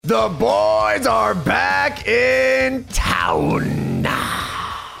The boys are back in town.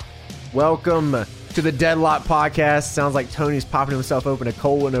 Welcome to the Deadlock Podcast. Sounds like Tony's popping himself open a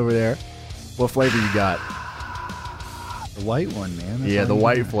cold one over there. What flavor you got? The white one, man. That's the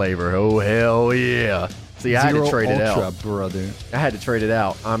white flavor. Oh, hell yeah. See, I had to trade it out. Brother. I had to trade it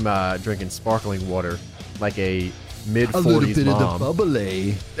out. I'm drinking sparkling water like a mid-40s mom. A little bit mom. of the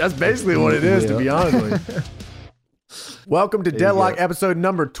bubbly. That's basically what it is, to be honest with you. Welcome to Deadlock episode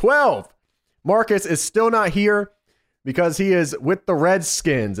number 12. Marcus is still not here because he is with the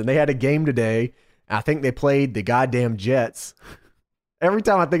Redskins, and they had a game today. I think they played the goddamn Jets. Every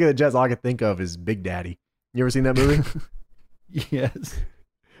time I think of the Jets, all I can think of is Big Daddy. You ever seen that movie? Yes.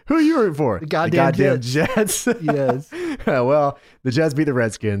 Who are you rooting for? The goddamn Jets. Yes. Well, the Jets beat the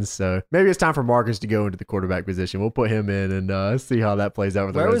Redskins, so maybe it's time for Marcus to go into the quarterback position. We'll put him in and see how that plays out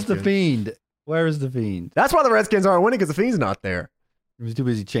with the Redskins. Where was the Fiend? Where is the Fiend? That's why the Redskins aren't winning, because the Fiend's not there. He was too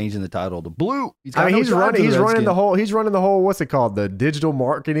busy changing the title to Blue. He's running the whole, what's it called? The digital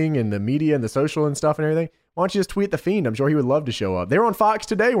marketing and the media and the social and stuff and everything. Why don't you just tweet the Fiend? I'm sure he would love to show up. They were on Fox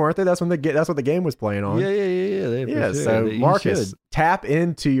today, weren't they? That's what the game was playing on. Yeah. So Marcus, tap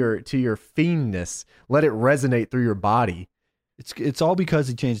into your fiendness. Let it resonate through your body. It's all because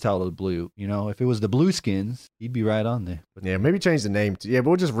he changed the title to Blue. You know, if it was the Blue Skins, he'd be right on there. But yeah, maybe change the name. But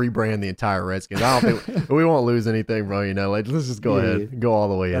we'll just rebrand the entire Redskins. I don't think we won't lose anything, bro. You know, like let's just go ahead and go all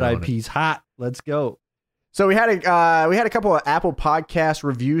the way in. That IP's hot. Let's go. So we had a couple of Apple Podcast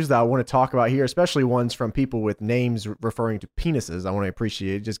reviews that I want to talk about here, especially ones from people with names referring to penises. I want to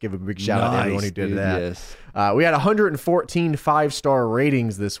appreciate it. Just give a big shout out to everyone who did that. Yes. We had 114 5-star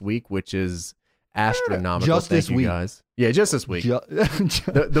ratings this week, which is astronomical. Just Thank this you week, guys. Yeah, just this week.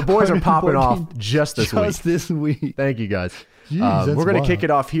 The boys are popping off just this week. Just this week. Thank you guys. Jeez, we're going to kick it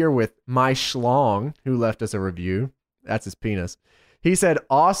off here with my schlong, who left us a review. That's his penis. He said,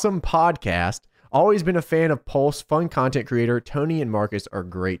 "Awesome podcast. Always been a fan of Pulse, fun content creator. Tony and Marcus are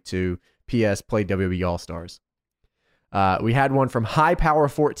great too. P.S. Play WWE All-Stars." We had one from High Power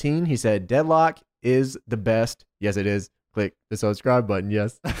 14. He said, "Deadlock is the best." Yes, it is. Click the subscribe button.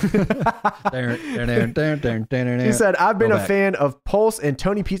 Yes. He said, "I've been a fan of Pulse and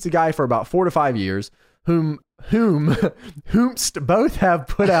Tony Pizza Guy for about 4 to 5 years, whomst both have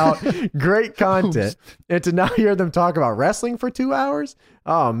put out great content. And to now hear them talk about wrestling for 2 hours,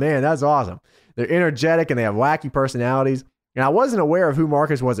 oh man, that's awesome. They're energetic and they have wacky personalities. And I wasn't aware of who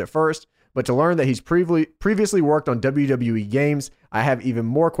Marcus was at first, but to learn that he's previously worked on WWE games, I have even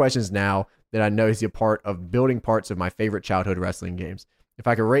more questions now that I know he's a part of building parts of my favorite childhood wrestling games. If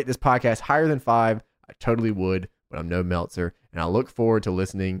I could rate this podcast higher than 5, I totally would, but I'm no Meltzer, and I look forward to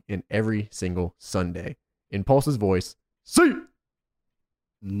listening in every single Sunday." In Pulse's voice, see.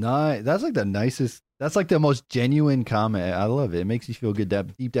 Nice. That's like the nicest. That's like the most genuine comment. I love it. It makes you feel good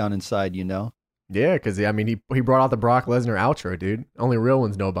deep down inside, you know? Yeah, because he brought out the Brock Lesnar outro, dude. Only real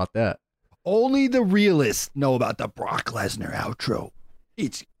ones know about that. Only the realists know about the Brock Lesnar outro.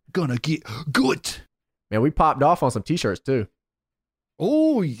 It's gonna get good. Man, we popped off on some t-shirts too.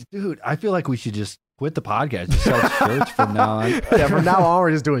 Oh, dude, I feel like we should just quit the podcast and sell shirts from now on. Yeah, from now on,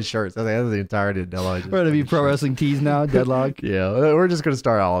 we're just doing shirts. That's the entirety of Deadlock. We're gonna be pro wrestling tees now, Deadlock. Yeah, we're just gonna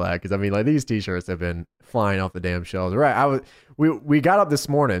start all of that because like these t-shirts have been flying off the damn shelves. Right, we got up this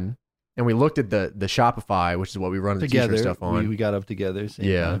morning and we looked at the Shopify, which is what we run the t-shirt stuff on. We got up together.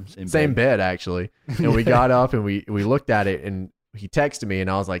 Same bed actually, and we got up and we looked at it and he texted me and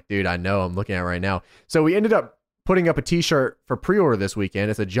I was like, dude, I know, I'm looking at it right now. So we ended up putting up a t-shirt for pre-order this weekend.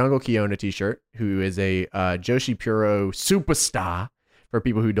 It's a Jungle Kiona t-shirt, who is a Joshi Puro superstar for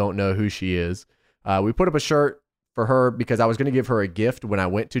people who don't know who she is. We put up a shirt for her because I was going to give her a gift when I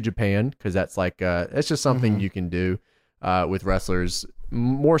went to Japan, because that's like it's just something you can do with wrestlers,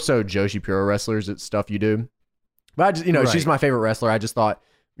 more so Joshi Puro wrestlers. It's stuff you do. But I just, she's my favorite wrestler. I just thought,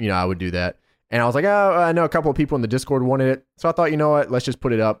 I would do that. And I was like, oh, I know a couple of people in the Discord wanted it. So I thought, you know what, let's just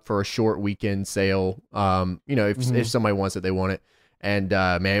put it up for a short weekend sale. If somebody wants it, they want it. And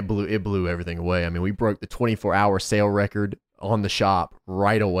man, it blew everything away. I mean, we broke the 24-hour sale record on the shop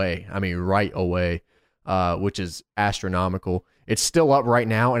right away. Which is astronomical. It's still up right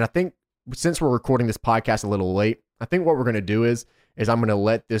now. And I think since we're recording this podcast a little late, I think what we're going to do is I'm going to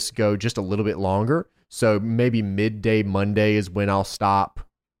let this go just a little bit longer. So maybe midday Monday is when I'll stop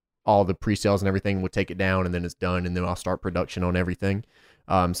all the pre-sales and everything. We'll take it down and then it's done, and then I'll start production on everything.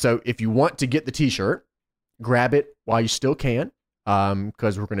 So if you want to get the t-shirt, grab it while you still can,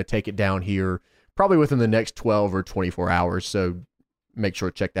 because we're going to take it down here probably within the next 12 or 24 hours. So make sure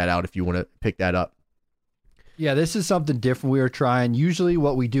to check that out if you want to pick that up. Yeah, this is something different we are trying. Usually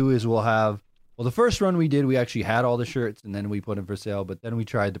what we do is we'll Well, the first run we did, we actually had all the shirts and then we put them for sale. But then we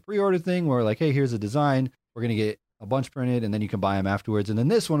tried the pre-order thing where we're like, hey, here's a design. We're going to get a bunch printed and then you can buy them afterwards. And then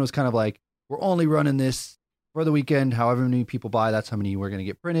this one was kind of like, we're only running this for the weekend. However many people buy, that's how many we're going to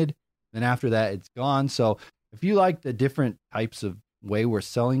get printed. And after that, it's gone. So if you like the different types of way we're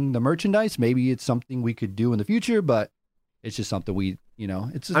selling the merchandise, maybe it's something we could do in the future, but it's just something we,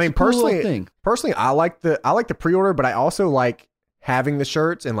 it's a cool little thing. Personally, I like the pre-order, but I also like having the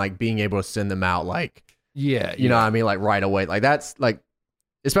shirts and like being able to send them out like, you know what I mean? Like right away. Like that's like,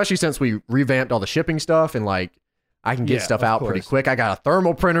 especially since we revamped all the shipping stuff and like I can get stuff out pretty quick. I got a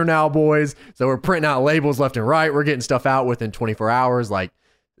thermal printer now, boys. So we're printing out labels left and right. We're getting stuff out within 24 hours. Like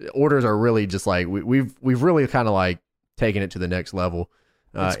orders are really just like, we've really kind of like taken it to the next level.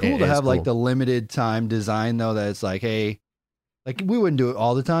 It's cool to have like the limited time design though, that it's like, hey, like we wouldn't do it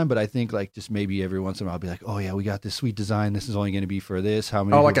all the time, but I think like just maybe every once in a while I'll be like, oh yeah, we got this sweet design. This is only going to be for this. How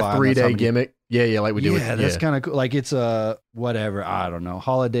many? Oh, like a 3-day gimmick. Yeah. Like we do. Yeah, that's kind of cool. Like it's a whatever, I don't know,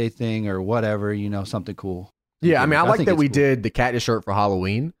 holiday thing or whatever, something cool. Yeah. I mean, I like that we did the Cactus shirt for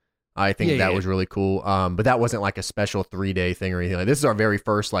Halloween. I think that was really cool. But that wasn't like a special 3-day thing or anything. Like this is our very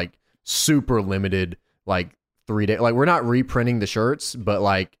first like super limited, like 3-day, like we're not reprinting the shirts, but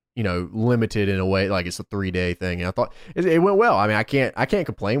like, limited in a way, like it's a 3-day thing. And I thought it went well. I mean, I can't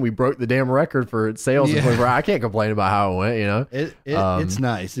complain. We broke the damn record for sales. I can't complain about how it went, It's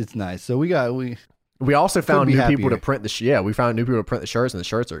nice. It's nice. So we also found new people to print we found new people to print the shirts, and the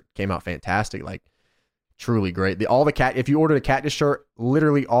shirts came out fantastic. Like truly great. If you ordered a Cactus shirt,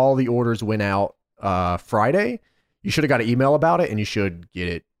 literally all the orders went out Friday. You should have got an email about it and you should get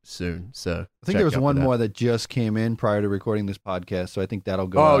it soon. So I think there was one more that just came in prior to recording this podcast, so I think that'll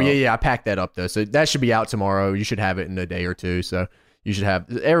go out. I packed that up though, so that should be out tomorrow. You should have it in a day or two, so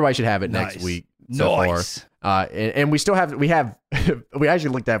everybody should have it next week so far. And we actually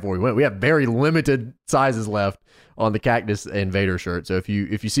looked at before we went, we have very limited sizes left on the Cactus and Vader shirt, so if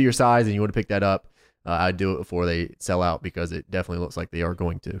you see your size and you want to pick that up, I'd do it before they sell out, because it definitely looks like they are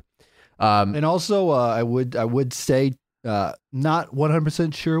going to. And also I would say, not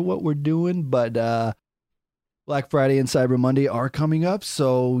 100% sure what we're doing, but Black Friday and Cyber Monday are coming up,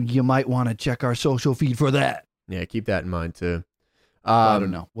 so you might want to check our social feed for that. Yeah, keep that in mind too. I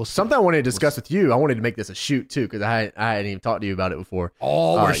don't know. Something I wanted to discuss with you. I wanted to make this a shoot too, because I hadn't even talked to you about it before.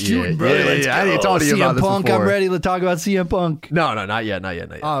 Oh, we're shooting, bro. Yeah, I didn't talk to you about this Punk, before. I'm ready to talk about CM Punk. No, not yet. Oh, not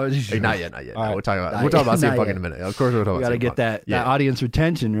yet. Right. No, we'll talk about CM Punk in a minute. Of course, we'll talk about. We got to get that audience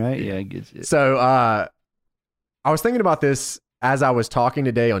retention, right? Yeah, So, I was thinking about this as I was talking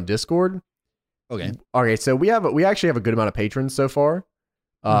today on Discord. Okay. So we actually have a good amount of patrons so far.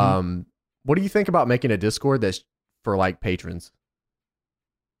 What do you think about making a Discord that's for like patrons?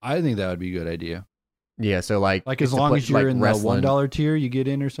 I think that would be a good idea. Yeah, so like as long as you're in the $1 tier, you get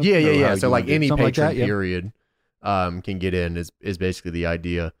in or something. Yeah. So like any patron period can get in is basically the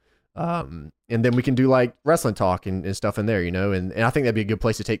idea. And then we can do like wrestling talk and stuff in there, and I think that'd be a good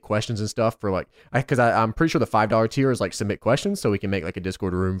place to take questions and stuff for like, because I'm pretty sure the $5 tier is like submit questions, so we can make like a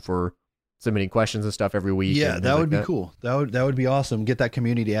Discord room for submitting questions and stuff every week. Yeah, that would be cool. That would be awesome. Get that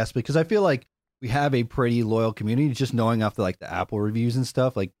community aspect, because I feel like we have a pretty loyal community, just knowing off the Apple reviews and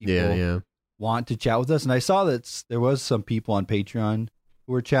stuff. Like people want to chat with us, and I saw that there was some people on Patreon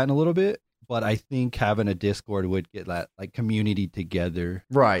who were chatting a little bit. But I think having a Discord would get that like community together,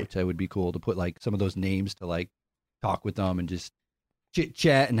 right? Which would be cool to put like some of those names to like talk with them and just chit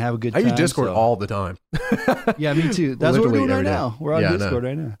chat and have a good time. I use Discord all the time. Yeah, me too. That's what we're doing right now. We're on Discord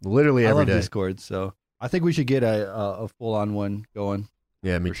right now. Literally every day. Discord, so I think we should get a full on one going.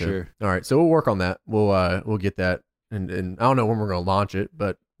 Yeah, me too. Sure. All right, so we'll work on that. We'll get that, and I don't know when we're going to launch it,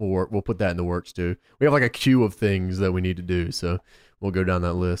 but we'll put that in the works too. We have like a queue of things that we need to do, so we'll go down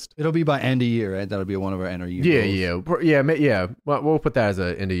that list. It'll be by end of year, right? That'll be one of our end of year. Yeah. Well, we'll put that as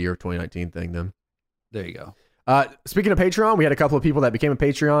a end of year 2019 thing then. There you go. Speaking of Patreon, we had a couple of people that became a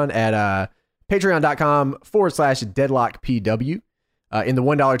Patreon at patreon.com/deadlockpw. In the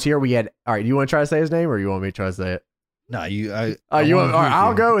 $1 tier, we had. All right, do you want to try to say his name, or you want me to try to say it? No, you. All right,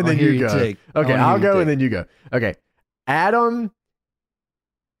 I'll go and then you go. Okay, I'll go and then you go. Okay, Adam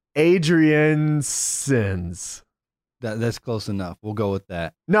Adriansons. That's close enough. We'll go with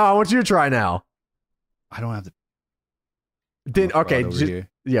that. No, I want you to try now. I don't have the. Then okay, pull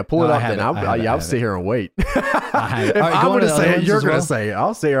it up. Then I'll sit here and wait. If I'm going to say it, you're going to say it.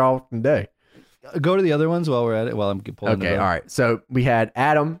 I'll stay here all day. Go to the other ones while we're at it. While I'm pulling. Okay, all right. So we had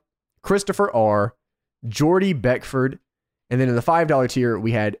Adam, Christopher R, Jordy Beckford, and then in the $5 tier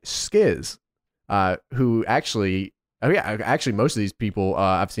we had Skiz, who actually most of these people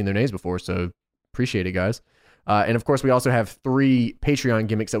I've seen their names before, so appreciate it, guys. And of course, we also have 3 Patreon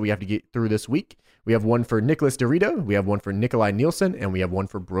gimmicks that we have to get through this week. We have one for Nicholas Dorito, we have one for Nikolai Nielsen, and we have one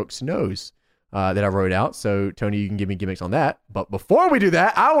for Brooks Nose that I wrote out. So, Tony, you can give me gimmicks on that. But before we do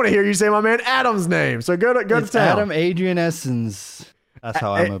that, I want to hear you say my man Adam's name. So go to town. Adam Adrian Essence. That's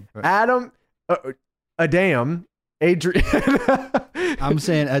how Adam, Adam, Adrian. I'm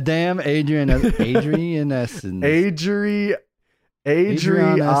saying Adam, Adrian Essence. Adrian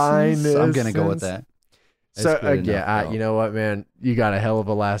I'm gonna go with that. You know what, man? You got a hell of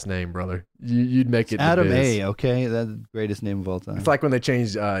a last name, brother. You'd make it. Adam A. Okay, that's the greatest name of all time. It's like when they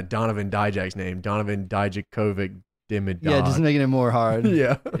changed Donovan Dijak's name, Donovan Dijakovic Dimid. Yeah, just making it more hard.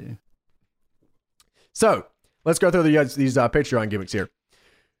 Yeah. So let's go through these Patreon gimmicks here.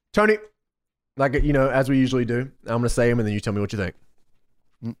 Tony, like as we usually do, I'm gonna say them and then you tell me what you think.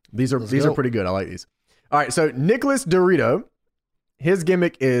 These are pretty good. I like these. All right, so Nicholas Dorito, his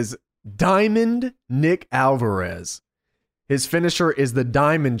gimmick is Diamond Nick Alvarez. His finisher is the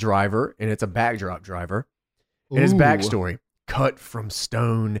Diamond Driver, and it's a backdrop driver. And his backstory, cut from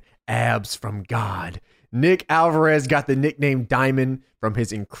stone, abs from God. Nick Alvarez got the nickname Diamond from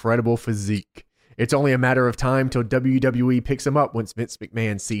his incredible physique. It's only a matter of time till WWE picks him up once Vince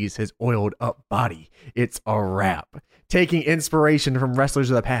McMahon sees his oiled up body. It's a wrap. Taking inspiration from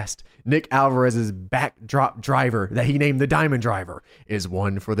wrestlers of the past, Nick Alvarez's backdrop driver that he named the Diamond Driver is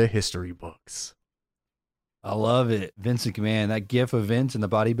one for the history books. I love it. Vince McMahon, that gif of Vince and the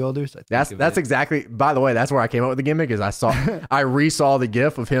bodybuilders. That's exactly, by the way, that's where I came up with the gimmick is I resaw the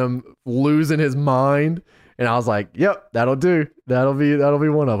gif of him losing his mind and I was like, yep, that'll do. That'll be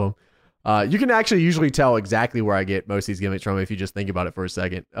one of them. You can actually usually tell exactly where I get most of these gimmicks from if you just think about it for a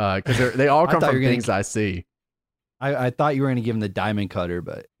second. Because they all come from things I see. I thought you were going to give him the diamond cutter,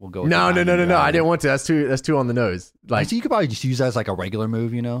 but we'll go with No. I didn't want to. That's too on the nose. Like, so you could probably just use that as like a regular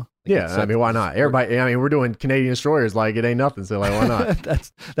move, Like yeah, I mean, why not? Everybody, I mean, we're doing Canadian Destroyers like it ain't nothing, so like, why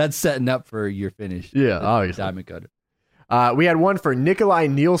not? that's setting up for your finish. Yeah, obviously. Diamond cutter. We had one for Nikolai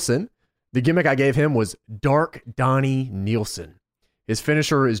Nielsen. The gimmick I gave him was Dark Donnie Nielsen. His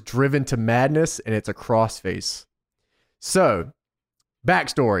finisher is Driven to Madness, and it's a crossface. So,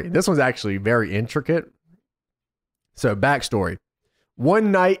 backstory. This one's actually very intricate. So, backstory.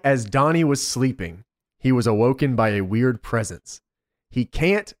 One night as Donnie was sleeping, he was awoken by a weird presence. He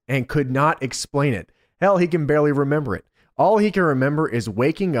can't and could not explain it. Hell, he can barely remember it. All he can remember is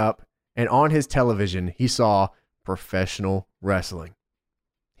waking up, and on his television, he saw professional wrestling.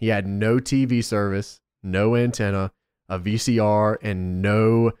 He had no TV service, no antenna, a VCR, and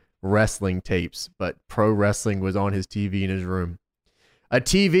no wrestling tapes, but pro wrestling was on his TV in his room. A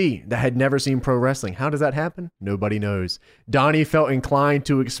TV that had never seen pro wrestling. How does that happen? Nobody knows. Donnie felt inclined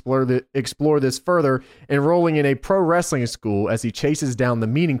to explore this further, enrolling in a pro wrestling school as he chases down the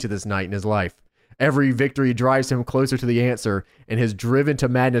meaning to this night in his life. Every victory drives him closer to the answer, and his Driven to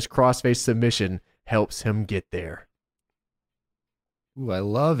Madness crossface submission helps him get there. Ooh, I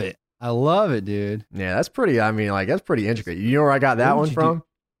love it. I love it, dude. Yeah, that's pretty intricate. You know where I got that one from?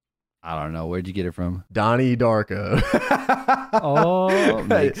 I don't know. Where'd you get it from? Donnie Darko. Oh,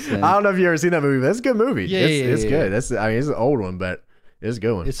 makes sense. I don't know if you ever seen that movie. That's a good movie. Yeah, it's good. It's an old one, but it's a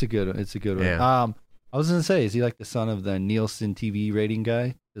good one. It's a good one. Yeah. I was gonna say, is he like the son of the Nielsen TV rating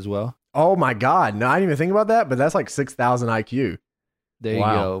guy as well? Oh my God. No, I didn't even think about that, but that's like 6,000 IQ. There you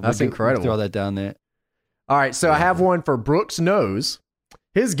go. That's incredible. Throw that down there. All right. So I have one for Brooks Nose.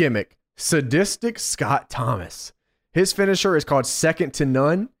 His gimmick, Sadistic Scott Thomas. His finisher is called Second to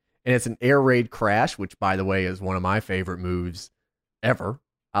None, and it's an air raid crash, which, by the way, is one of my favorite moves ever.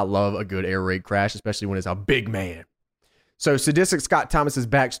 I love a good air raid crash, especially when it's a big man. So Sadistic Scott Thomas's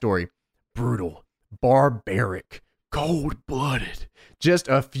backstory, brutal, barbaric, cold-blooded. Just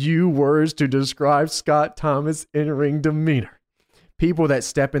a few words to describe Scott Thomas' in-ring demeanor. People that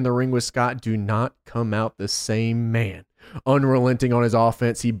step in the ring with Scott do not come out the same man. Unrelenting on his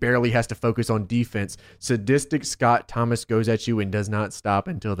offense, he barely has to focus on defense. Sadistic Scott Thomas goes at you and does not stop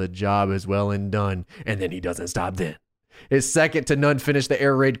until the job is well and done, and then he doesn't stop then. His second to none finish, the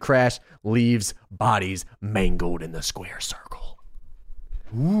air raid crash, leaves bodies mangled in the square circle.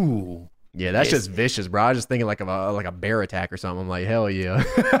 Ooh. Yeah, that's just vicious, bro. I was just thinking like a bear attack or something. I'm like, hell yeah.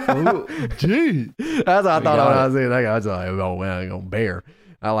 Ooh, gee. That's what I thought when I was seeing that. I was like, oh man, I'm going bear.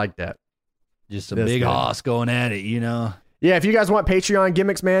 I like that. Just a big hoss going at it, Yeah, if you guys want Patreon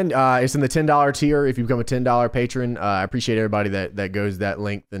gimmicks, man, it's in the $10 tier. If you become a $10 patron, I appreciate everybody that goes that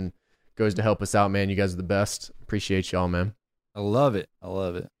length and goes to help us out, man. You guys are the best. Appreciate y'all, man. I love it.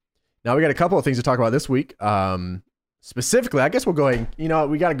 Now, we got a couple of things to talk about this week. Specifically, I guess we'll go ahead and,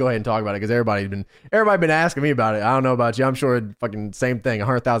 we got to go ahead and talk about it because everybody been asking me about it. I don't know about you. I'm sure fucking same thing,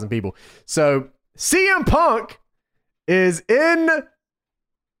 100,000 people. So CM Punk is in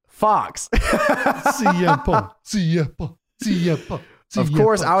Fox. CM Punk. CM Punk. CM Punk. Of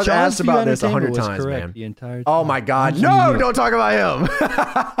course, I was John asked about this Cena 100 was times, correct man. The entire Oh time. my God. Who's No, New don't talk about him.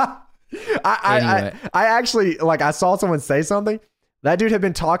 Anyway. I actually, like, I saw someone say something. That dude had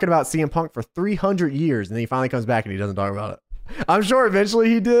been talking about CM Punk for 300 years, and then he finally comes back and he doesn't talk about it. I'm sure eventually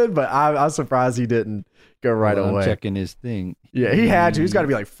he did, but I was surprised he didn't go right Well, away. I'm checking his thing. Yeah, he had to. He's got to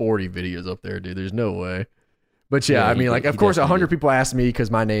be like 40 videos up there, dude. There's no way. But yeah, Yeah, I mean, he like, did. of He course, definitely 100 did. people asked me because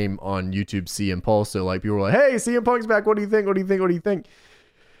my name on YouTube, CM Pulse. So, like, people were like, hey, CM Punk's back. What do you think? What do you think? What do you think?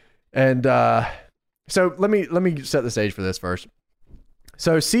 And so let me set the stage for this first.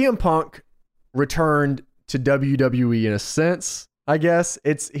 So CM Punk returned to WWE in a sense, I guess.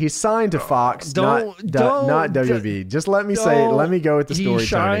 He's signed to Fox, not WWE. Just let me say, let me go with the story,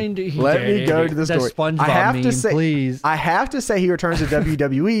 Tony. Let me go to the story. SpongeBob I have to meme, say, please. I have to say he returns to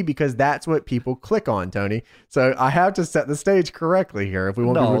WWE because that's what people click on, Tony. So I have to set the stage correctly here if we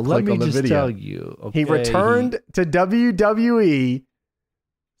want people to let click me on the just video. tell you. Okay, He returned to WWE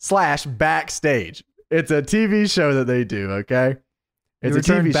 / Backstage. It's a TV show that they do, okay? It's a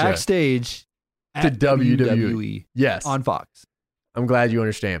TV show. backstage To at WWE. Yes. on Fox. I'm glad you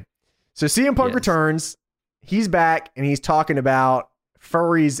understand. So CM Punk Yes. returns. He's back and he's talking about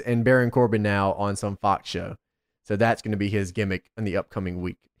furries and Baron Corbin now on some Fox show. So that's going to be his gimmick in the upcoming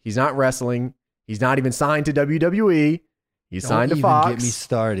week. He's not wrestling. He's not even signed to WWE. He's signed to Don't Fox. even get me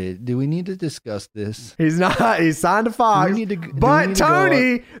started. Do we need to discuss this? He's not. He's signed to Fox. Do we need to- do we but need to go on-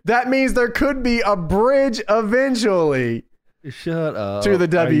 Tony, that means there could be a bridge eventually Shut up. to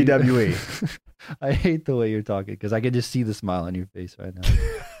the Are you- WWE. I hate the way you're talking because I can just see the smile on your face right now.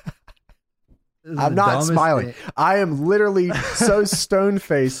 This is I'm the not dumbest smiling. thing. I am literally so stone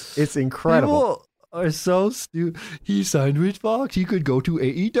faced. It's incredible. People are so stupid. He signed with Fox. He could go to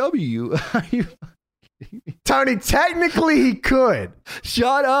AEW. Are you- Tony, technically he could.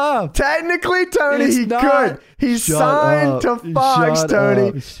 Shut up. Technically, Tony, It's he not. could. He's Shut signed up. to Fox, Shut Tony.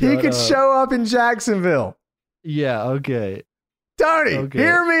 up. He Shut could up. show up in Jacksonville. Yeah, okay. Tony, Okay.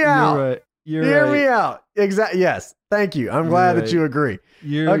 hear me out. You're right. You're Hear right. me out. Exactly. Yes. Thank you. I'm glad right. that you agree.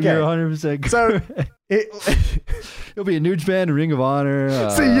 You're Okay. 100% So, correct. It, He'll be a New Japan, Ring of Honor.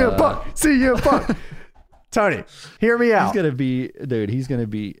 CM Punk. CM Punk. Tony, hear me He's out. gonna be, dude. He's gonna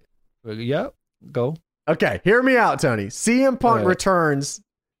be. Yep. Go. Okay, hear me out, Tony. CM Punk All right. returns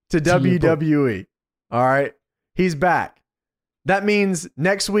to CM Punk. WWE. All right. He's back. That means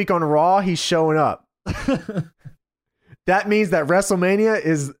next week on Raw, he's showing up. That means that WrestleMania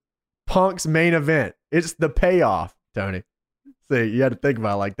is Punk's main event. It's the payoff, Tony. See, you had to think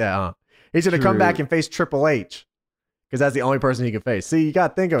about it like that, huh? He's going to come True. back and face Triple H because that's the only person he can face. See, you got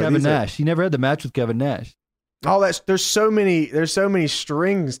to think of it. Kevin These are- Nash. He never had the match with Kevin Nash. there's so many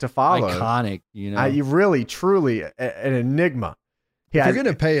strings to follow. Iconic. You know. You really, truly an enigma. If Yeah, you're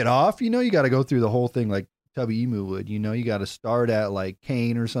gonna pay it off, you know, you got to go through the whole thing like Tubby Emu would. You know, you got to start at like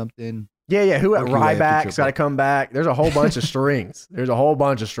Kane or something. yeah. Who at Work your way up to Ryback's Triple got to H. come back. There's a whole bunch of strings. There's a whole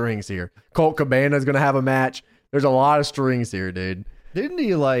bunch of strings here. Colt Cabana's going to have a match. There's a lot of strings here, dude. Didn't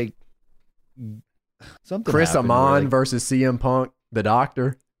he like something? Chris happened where, Amon like, versus CM Punk, the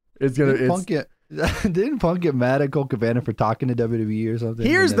Doctor. It's gonna. didn't Punk get didn't Punk get mad at Colt Cabana for talking to WWE or something?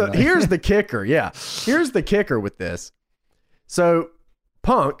 Here's And the then, like- here's the kicker. Yeah, here's the kicker with this. So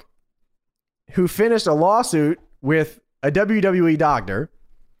Punk, who finished a lawsuit with a WWE doctor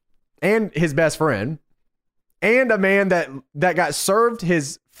and his best friend, and a man that got served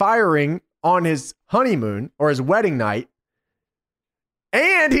his firing on his honeymoon or his wedding night,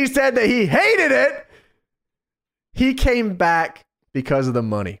 and he said that he hated it. He came back because of the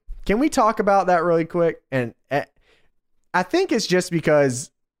money. Can we talk about that really quick? And I think it's just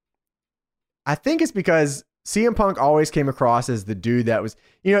because CM Punk always came across as the dude that was,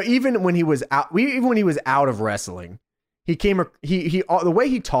 you know, even when he was out of wrestling, he the way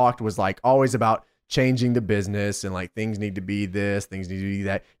he talked was like always about changing the business and like things need to be this, things need to be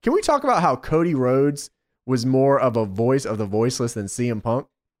that. Can we talk about how Cody Rhodes was more of a voice of the voiceless than CM Punk?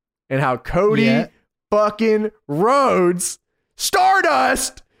 And how Cody fucking Rhodes,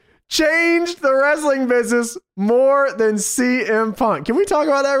 Stardust, changed the wrestling business more than CM Punk. Can we talk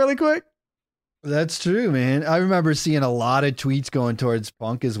about that really quick? That's true, man. I remember seeing a lot of tweets going towards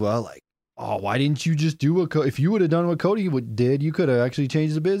Punk as well. Like, oh, why didn't you just do what if you would have done what Cody did, you could have actually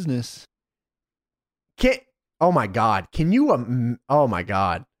changed the business. Oh my God. Can you, oh my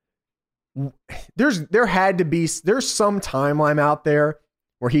God. There's some timeline out there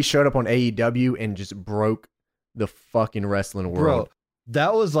where he showed up on AEW and just broke the fucking wrestling world. Bro,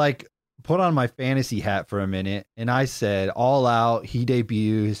 that was like, put on my fantasy hat for a minute. And I said, All Out, he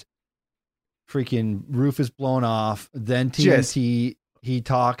debuts. freaking roof is blown off. Then TNT, he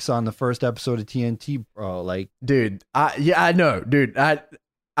talks on the first episode of TNT, bro. Like, dude, I know, dude.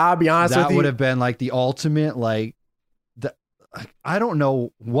 I'll be honest with you. That would have been like the ultimate, like, I don't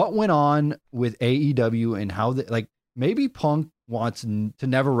know what went on with AEW and how like maybe Punk wants to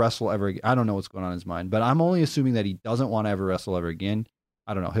never wrestle ever again. I don't know what's going on in his mind, but I'm only assuming that he doesn't want to ever wrestle ever again.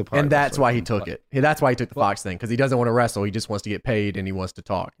 I don't know. And that's why he took it. That's why he took the Fox thing, because he doesn't want to wrestle. He just wants to get paid and he wants to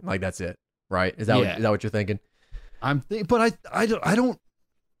talk. Like, that's it, right? Is that what you're thinking? But I don't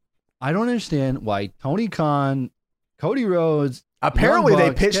understand why Tony Khan, Cody Rhodes. Apparently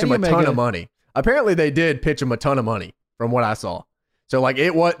they pitched him a ton of money. Apparently they did pitch him a ton of money from what I saw. So like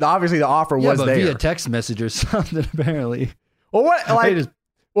it was obviously the offer was there via text message or something. Apparently. Well, what like?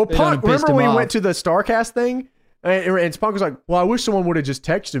 Punk. Remember when we went to the Starcast thing, and Punk was like, "Well, I wish someone would have just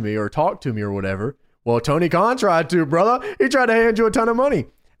texted me or talked to me or whatever." Well, Tony Khan tried to, brother. He tried to hand you a ton of money.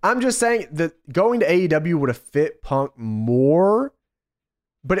 I'm just saying that going to AEW would have fit Punk more.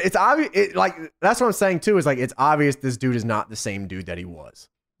 But it's obvious, like, that's what I'm saying too, is like, it's obvious this dude is not the same dude that he was.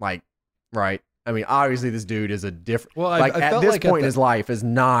 Like, right? I mean, obviously this dude is a different, at this point in his life is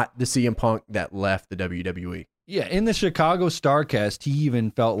not the CM Punk that left the WWE. Yeah. In the Chicago Starcast, he even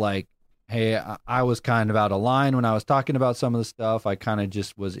felt like, hey, I was kind of out of line when I was talking about some of the stuff. I kind of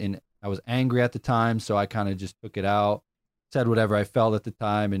just I was angry at the time. So I kind of just took it out, said whatever I felt at the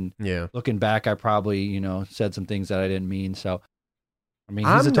time. And looking back, I probably, said some things that I didn't mean. So, I mean,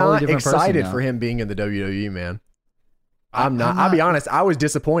 he's a totally different person now. I'm not excited for him being in the WWE, man. I'm not. I'll be honest. I was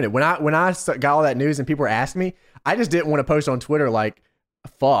disappointed when I got all that news and people were asking me. I just didn't want to post on Twitter like,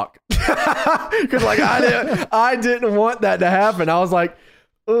 "Fuck," because like I didn't want that to happen. I was like,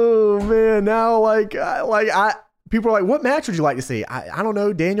 oh man, now people are like, "What match would you like to see?" I don't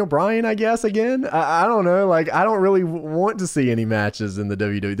know, Daniel Bryan, I guess again. I don't know. Like, I don't really want to see any matches in the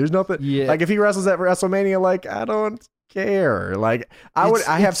WWE. There's nothing. Yeah. Like if he wrestles at WrestleMania, like I don't care. Like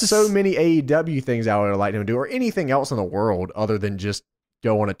I have so many AEW things I would like him to do, or anything else in the world other than just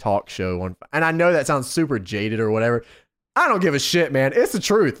go on a talk show and I know that sounds super jaded or whatever. I don't give a shit, man. It's the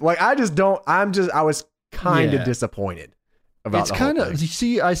truth. Like I was kind of disappointed about the whole thing. You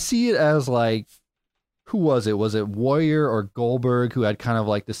see, I see it as like, who was it? Was it Warrior or Goldberg who had kind of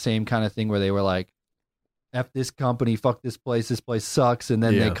like the same kind of thing where they were like, F this company, fuck this place sucks, and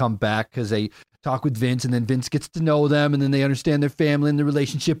then they come back because they talk with Vince, and then Vince gets to know them, and then they understand their family and their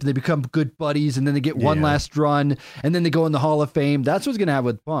relationship, and they become good buddies, and then they get one last run, and then they go in the Hall of Fame. That's what's gonna happen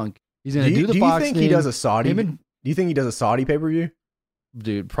with Punk. He's gonna do the Fox. Do you think he does a Saudi? Do you think he does a Saudi pay-per-view?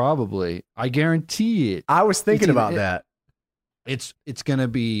 Dude, probably. I guarantee it. I was thinking about that. It's gonna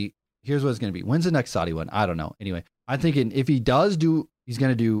be. Here's what it's gonna be. When's the next Saudi one? I don't know. Anyway, I'm thinking if he does he's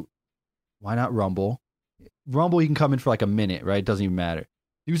gonna do. Why not Rumble? Rumble, he can come in for like a minute, right? It doesn't even matter.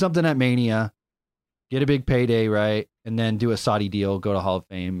 Do something at Mania, get a big payday, right? And then do a Saudi deal, go to Hall of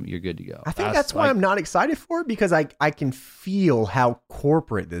Fame, you're good to go. I think that's why I'm not excited for it, because I can feel how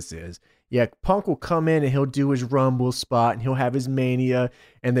corporate this is. Yeah, Punk will come in and he'll do his Rumble spot and he'll have his Mania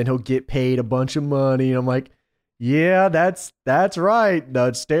and then he'll get paid a bunch of money. And I'm like, yeah, that's right.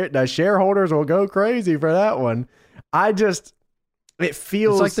 The shareholders will go crazy for that one. It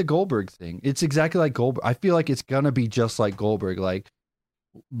feels it's like the Goldberg thing. It's exactly like Goldberg. I feel like it's gonna be just like Goldberg, like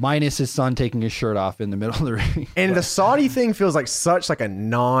minus his son taking his shirt off in the middle of the ring. And the Saudi thing feels like such like a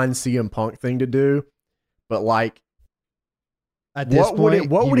non CM Punk thing to do, but like at this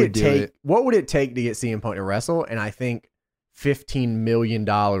point, what would it take? What would it take to get CM Punk to wrestle? And I think $15 million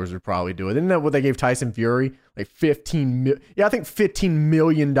would probably do it. Isn't that what they gave Tyson Fury? Like I think $15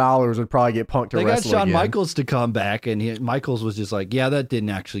 million would probably get Punk to wrestle. They got Shawn Michaels to come back, and Michaels was just like, yeah, that didn't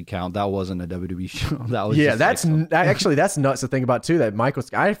actually count. That wasn't a WWE show. That was that's nuts to think about too. That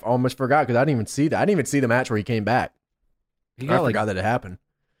Michaels, I almost forgot because I didn't even see that. I didn't even see the match where he came back. I forgot that it happened.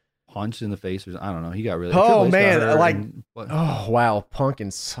 Punched in the face, or I don't know. He got really. Oh man, oh wow, Punk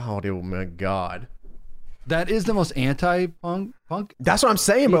and Saudi. Oh my god. That is the most anti-Punk. That's what I'm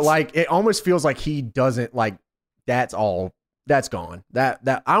saying, but like it almost feels like he doesn't like. That's all. That's gone. That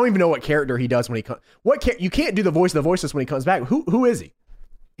I don't even know what character he does when he comes. You can't do the voice of the voiceless when he comes back. Who is he?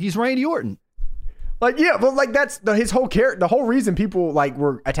 He's Randy Orton. Like yeah, but like that's his whole character. The whole reason people like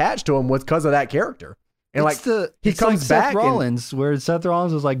were attached to him was because of that character. And he comes back. Seth Rollins, where Seth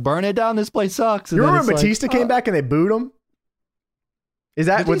Rollins was like, "Burn it down. This place sucks." And you remember Batista came back and they booed him? Is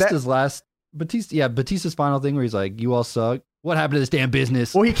that Batista's last? Batista's final thing where he's like, "You all suck. What happened to this damn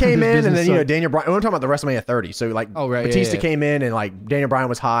business?" Well, he came in and then Daniel Bryan. We're talking about the WrestleMania 30. So like, Batista came in and like Daniel Bryan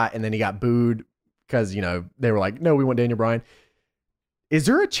was hot, and then he got booed because they were like, "No, we want Daniel Bryan." Is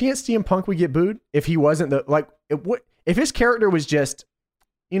there a chance CM Punk would get booed if he wasn't if his character was just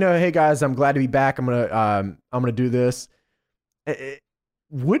hey guys, I'm glad to be back. I'm gonna do this.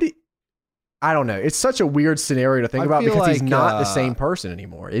 Would it? I don't know. It's such a weird scenario to think about because he's not the same person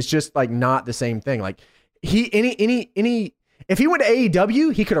anymore. It's just like not the same thing. Like if he went to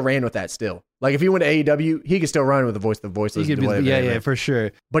AEW, he could have ran with that still. Like if he went to AEW, he could still run with the voiceless. Yeah, for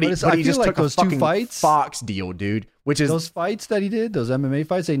sure. But he just like took those a fucking 2 fights, Fox deal, dude. Which is those fights that he did, those MMA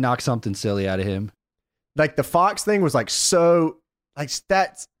fights, they knocked something silly out of him. Like the Fox thing was like so like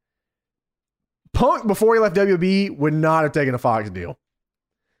that's Punk before he left WWE would not have taken a Fox deal.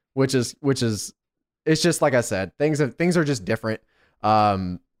 Which is it's just like I said, things are just different.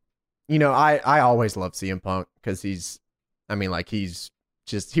 I always loved CM Punk because he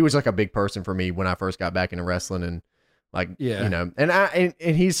was like a big person for me when I first got back into wrestling, and like and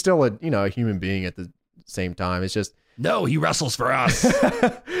he's still a human being at the same time. It's just no, he wrestles for us.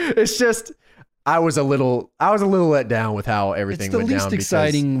 It's just I was a little let down with how everything went down. It's the least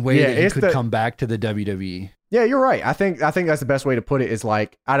exciting way that he could come back to the WWE. Yeah, you're right. I think that's the best way to put it is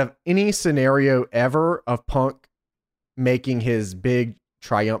like out of any scenario ever of Punk making his big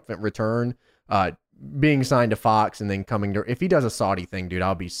triumphant return, being signed to Fox and then coming to, if he does a Saudi thing, dude,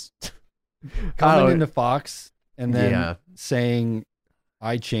 I'll be coming into Fox and then saying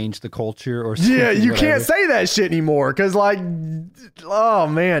I changed the culture or something. Yeah, you can't say that shit anymore because like, oh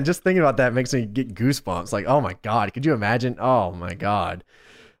man, just thinking about that makes me get goosebumps. Like, oh my God, could you imagine? Oh my God.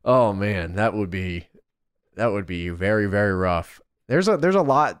 Oh man, that would be very, very rough. There's a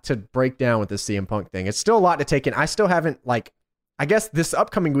lot to break down with this CM Punk thing. It's still a lot to take in. I still haven't I guess this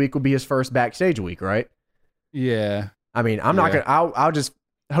upcoming week will be his first backstage week, right? Yeah. I mean, I'm not gonna. I'll just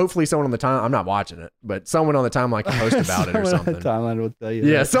hopefully someone on the time. I'm not watching it, but someone on the timeline can post about it or something. On the timeline will tell you.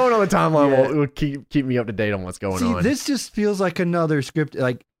 Yeah, that. Someone on the timeline will keep me up to date on what's going on. This just feels like another script.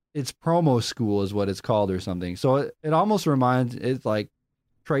 Like it's promo school is what it's called or something. So it almost reminds. It's like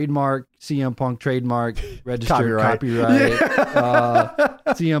trademark CM Punk trademark registered copyright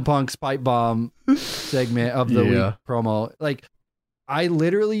CM Punk's pipe bomb segment of the week promo. Like I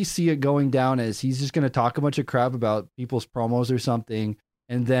literally see it going down as he's just going to talk a bunch of crap about people's promos or something,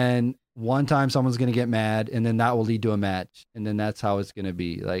 and then one time someone's going to get mad, and then that will lead to a match, and then that's how it's going to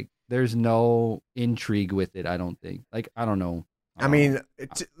be. Like there's no intrigue with it. I don't think. Like I don't know. I mean,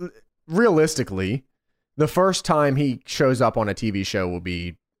 realistically, the first time he shows up on a TV show will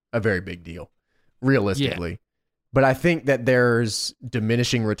be a very big deal, realistically. Yeah. But I think that there's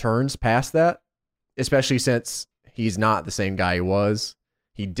diminishing returns past that, especially since he's not the same guy he was.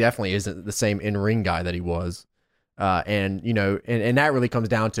 He definitely isn't the same in-ring guy that he was. And that really comes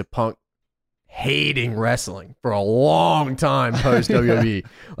down to Punk hating wrestling for a long time post WWE.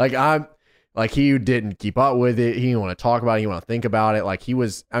 Like he didn't keep up with it. He didn't want to talk about it. He didn't want to think about it. Like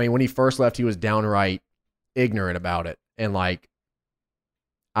when he first left, he was downright ignorant about it. And like,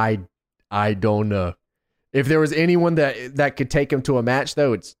 I don't know if there was anyone that could take him to a match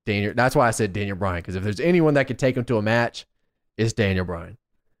though. It's Daniel. That's why I said Daniel Bryan. Because if there's anyone that could take him to a match, it's Daniel Bryan.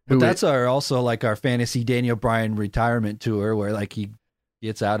 But that's also our fantasy Daniel Bryan retirement tour where like he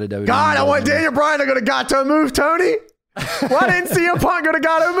gets out of WWE. God, I want Daniel Bryan to go to Gato Move, Tony. Why didn't CM Punk go to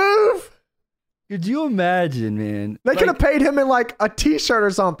Gato Move? Could you imagine, man? They could have paid him in like a T-shirt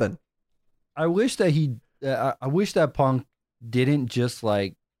or something. I wish that Punk didn't just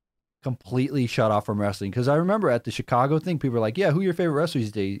like completely shut off from wrestling, because I remember at the Chicago thing, people were like, "Yeah, who are your favorite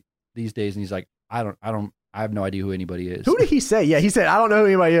wrestlers these days?" And he's like, "I have no idea who anybody is." Who did he say? Yeah, he said, "I don't know who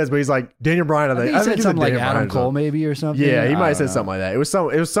anybody is," but he's like Daniel Bryan. I think he said something like Adam Cole, maybe, or something. Yeah, he might have said something like that. It was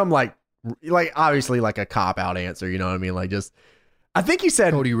some like obviously like a cop out answer. You know what I mean? Like just. I think he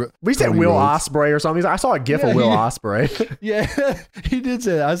said Will Ospreay or something. He's like, I saw a gif of Will Ospreay. Yeah, he did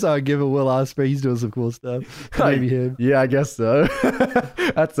say that. I saw a gif of Will Ospreay. He's doing some cool stuff. Maybe him. Yeah, I guess so.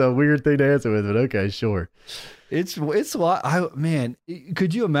 That's a weird thing to answer with, but okay, sure. It's a lot. Man,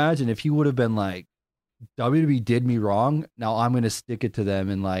 could you imagine if he would have been like, WWE did me wrong. Now I'm going to stick it to them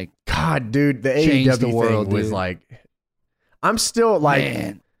and like, God, dude, the AEW world thing was like, I'm still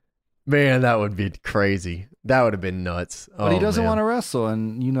like, man, that would be crazy. That would have been nuts. But he doesn't want to wrestle,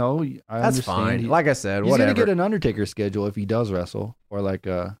 and that's fine. Like I said, he's whatever. He's gonna get an Undertaker schedule if he does wrestle, or like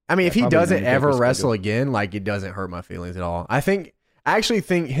if he doesn't ever wrestle again, like it doesn't hurt my feelings at all. I actually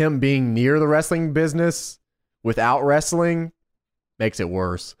think him being near the wrestling business without wrestling makes it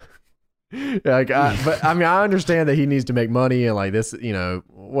worse. But I mean, I understand that he needs to make money and like this,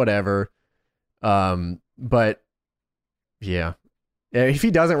 whatever. But yeah, if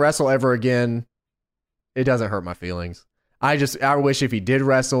he doesn't wrestle ever again, it doesn't hurt my feelings. I wish if he did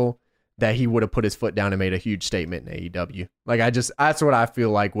wrestle that he would have put his foot down and made a huge statement in AEW. Like that's what I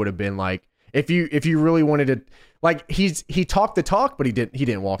feel like would have been like, if you really wanted to, like, he talked the talk, but he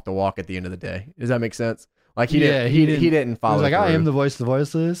didn't walk the walk at the end of the day. Does that make sense? Like he didn't follow. He was like, I through. am the voice of the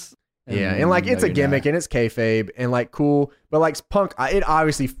voiceless. And like it's a gimmick and it's kayfabe and like cool, but like Punk, it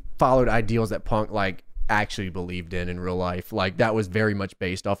obviously followed ideals that Punk like actually believed in real life. Like that was very much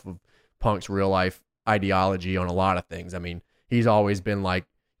based off of Punk's real life ideology on a lot of things. I mean, he's always been like,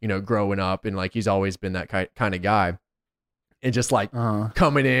 you know, growing up and like he's always been that kind of guy. And just like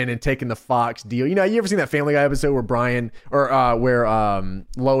coming in and taking the Fox deal. You know, you ever seen that Family Guy episode where where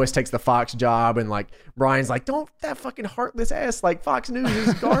Lois takes the Fox job and like Brian's like, don't that fucking heartless ass, like Fox News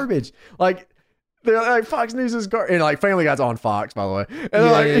is garbage. Like they're like Fox News is garbage. And like Family Guy's on Fox, by the way. And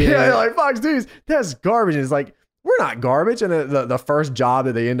they're like Fox News, that's garbage. And it's like, we're not garbage. And the first job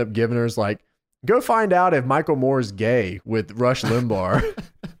that they end up giving her is like, go find out if Michael Moore is gay with Rush Limbaugh.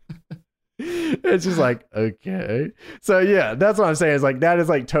 It's just like, okay. So yeah, that's what I'm saying. Is like that is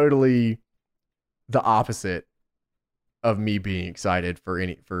like totally the opposite of me being excited for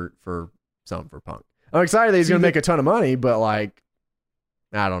something for Punk. I'm excited that he's gonna make a ton of money, but like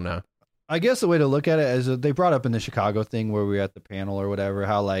I don't know. I guess the way to look at it is they brought up in the Chicago thing where we were at the panel or whatever,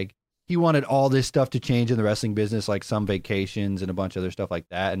 how like he wanted all this stuff to change in the wrestling business, like some vacations and a bunch of other stuff like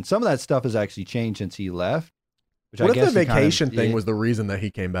that. And some of that stuff has actually changed since he left. Which What I guess if the vacation thing was the reason that he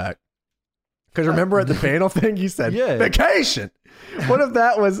came back? Because remember at the panel thing, he said, vacation. What if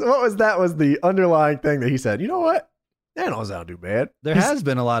that was the underlying thing that he said, you know what? That don't sound too bad. There has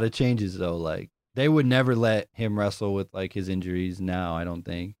been a lot of changes though. Like they would never let him wrestle with like his injuries now, I don't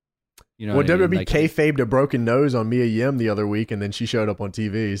think. You know, well, WWE like, kayfabed a broken nose on Mia Yim the other week, and then she showed up on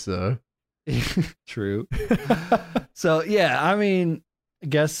TV, so. True. So yeah, I mean, I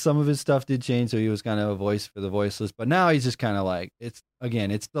guess some of his stuff did change, so he was kind of a voice for the voiceless. But now he's just kind of like, it's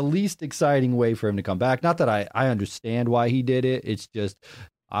the least exciting way for him to come back. Not that I understand why he did it. It's just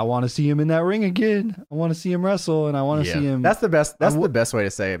I want to see him in that ring again. I want to see him wrestle, and I want to see him. That's the best. That's the best way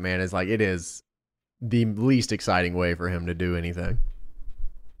to say it, man. Is like it is the least exciting way for him to do anything.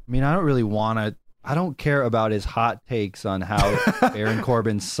 I mean, I don't really want to. I don't care about his hot takes on how Baron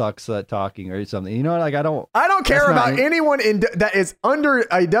Corbin sucks at talking or something. You know, like I don't care about anyone that is under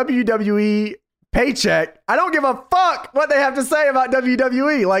a WWE paycheck. I don't give a fuck what they have to say about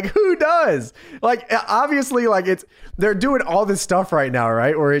WWE. Like, who does? Like, obviously, like they're doing all this stuff right now,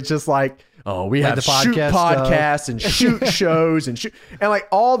 right? Where it's just like, oh, we have the shoot podcasts and shoot shows and like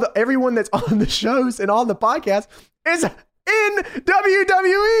everyone that's on the shows and on the podcast is in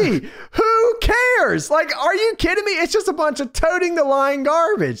WWE. Who cares? Like, are you kidding me? It's just a bunch of toting the line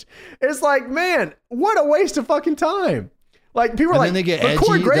garbage. It's like, man, what a waste of fucking time. Like, people are like, they get edgy.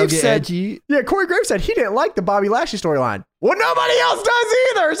 Corey Graves said, edgy. Yeah, Corey Graves said he didn't like the Bobby Lashley storyline. Well, nobody else does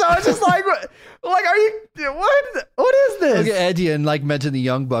either. So it's just like, are you, what is this? They'll get edgy and like mention the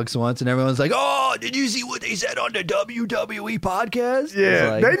Young Bucks once, and everyone's like, oh, did you see what they said on the WWE podcast?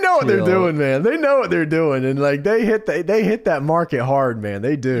 Yeah, like, they know what they're doing, man. They know what they're doing. And like, they hit that market hard, man.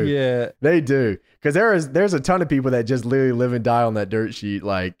 They do. Yeah. They do. Because there's a ton of people that just literally live and die on that dirt sheet.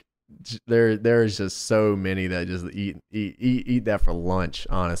 Like, there's just so many that just eat that for lunch,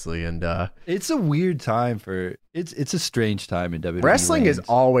 honestly. And it's a weird time it's a strange time in WWE. Wrestling is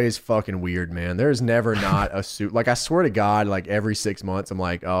always fucking weird, man. There's never not a suit. Like, I swear to God, like every 6 months, I'm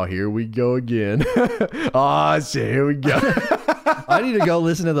like, oh, here we go again. Oh shit, here we go. I need to go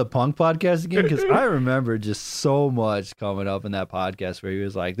listen to the Punk podcast again, because I remember just so much coming up in that podcast where he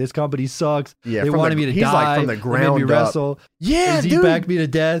was like, this company sucks. Yeah, they wanted me to die. Like from the ground made me wrestle. Yeah, dude. Z-packed me to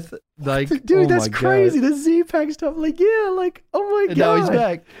death. Like, dude, that's crazy. The Z-Pack stuff. Like, yeah, like, oh my God. Now he's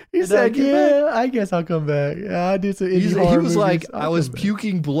back. He said, yeah, I guess I'll come back. Yeah, I did some indie He horror was movies. like, I was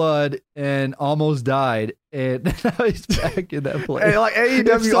puking blood and almost died. And now he's back in that place. And like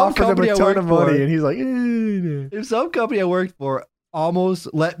AEW offered him a ton of money, and he's like, if some company I worked for almost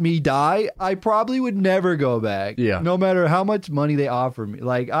let me die, I probably would never go back. Yeah. No matter how much money they offer me.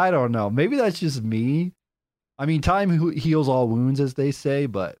 Like, I don't know. Maybe that's just me. I mean, time heals all wounds, as they say,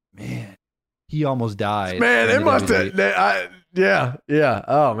 but man, he almost died. Man, it must have. Yeah.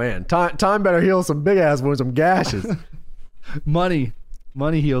 Oh man, time better heal some big ass wounds, some gashes. Money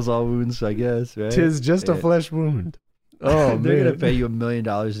heals all wounds, I guess. Right? 'Tis just a flesh wound. Oh they're man, gonna pay you $1 million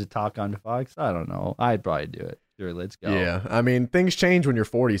to talk on Fox. I don't know. I'd probably do it. Sure, let's go. Yeah, I mean, things change when you're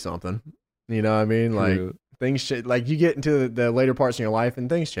 40 something. You know what I mean? True. Like things like you get into the later parts in your life and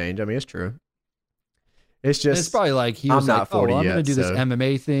things change. I mean, it's true. It's just, it's probably like he was I'm like, not 40 I'm yet, gonna do this so-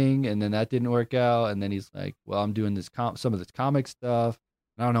 MMA thing, and then that didn't work out, and then he's like, well, I'm doing this some of this comic stuff.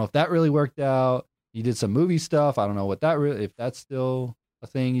 I don't know if that really worked out. He did some movie stuff. I don't know what if that's still a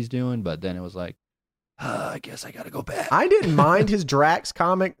thing he's doing, but then it was like, I guess I gotta go back. I didn't mind his Drax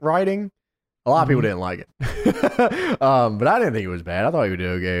comic writing. A lot of people didn't like it. But I didn't think it was bad. I thought he would do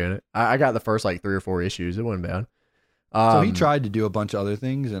okay in it. I got the first like 3 or 4 issues. It wasn't bad. So he tried to do a bunch of other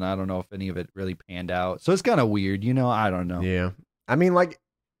things, and I don't know if any of it really panned out. So it's kind of weird, I don't know. Yeah. I mean, like,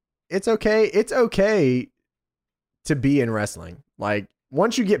 it's okay. It's okay to be in wrestling. Like,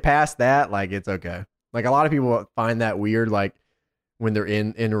 once you get past that, like, it's okay. Like, a lot of people find that weird, like, when they're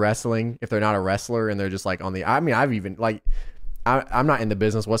in wrestling, if they're not a wrestler and they're just like on the, I mean, I've even like, I'm not in the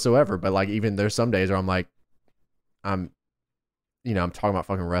business whatsoever, but like, even there's some days where I'm like, I'm talking about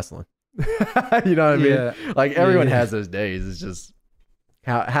fucking wrestling. You know what I mean? Yeah. Like, everyone has those days. It's just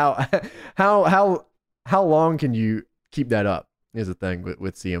how long can you keep that up is the thing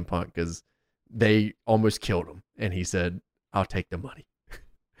with CM Punk, because they almost killed him and he said, I'll take the money.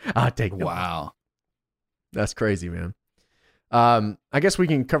 I'll take the money. Wow. That's crazy, man. I guess we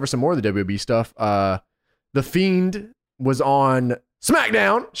can cover some more of the WB stuff. The Fiend was on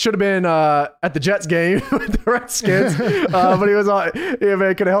SmackDown. Should have been at the Jets game with the Redskins, but he was on. Yeah,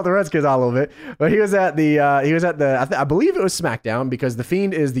 man, could have helped the Redskins out a little bit. But he was at the. I believe it was SmackDown, because the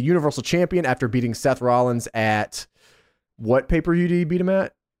Fiend is the Universal Champion after beating Seth Rollins at what pay-per-view did he beat him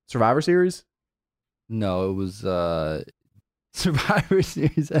at? Survivor Series? No, it was Survivor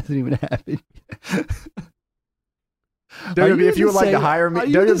Series. Hasn't even happened. WWE, if you would like to hire me,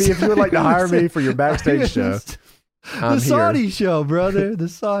 WWE, if you would like to hire me for your backstage show. The Saudi show, brother. The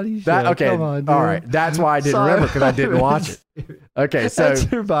Saudi show. Okay. Come on, dude. All right. That's why I didn't remember, because I didn't watch it. Okay. So That's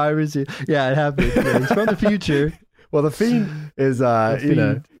Survivor Series. Yeah, it happened. Yeah, he's from the future. Well, the Fiend is,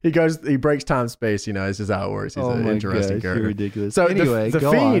 he breaks time space. It's just how it works. He's an interesting character. You're ridiculous. So anyway, the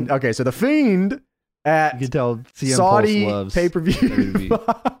Fiend. On. Okay, so the Fiend at you can tell CM Saudi loves pay-per-view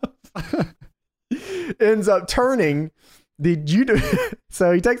ends up turning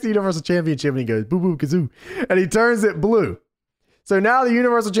so he takes the Universal Championship and he goes boo boo kazoo, and he turns it blue. So now the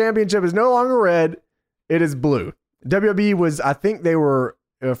Universal Championship is no longer red; it is blue. WWE was, I think they were,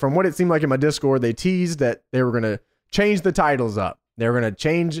 from what it seemed like in my Discord, they teased that they were going to change the titles up. They were going to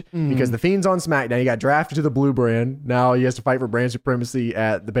change because the Fiend's on SmackDown. He got drafted to the blue brand. Now he has to fight for brand supremacy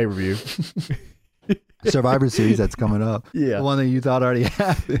at the pay-per-view. Survivor Series that's coming up. Yeah, the one that you thought already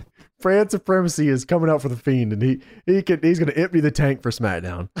happened. Brand supremacy is coming up for the Fiend, and he's going to empty the tank for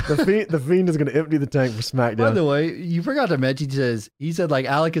SmackDown. The Fiend is going to empty the tank for SmackDown. By the way, you forgot to mention, he said like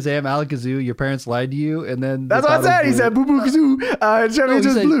Alakazam, Alakazoo, your parents lied to you, and then that's what I said. He said boo boo kazoo.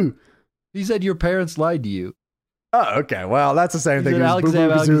 Championship's blue. He said your parents lied to you. Oh, okay. Well, that's the same thing.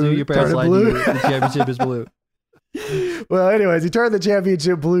 Alakazam, Alakazoo, your parents lied to you. The championship is blue. Well, anyways, he turned the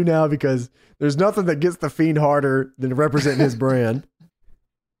championship blue now because there's nothing that gets the Fiend harder than representing his brand.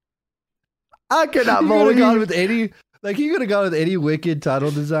 I cannot believe he could have gone with any wicked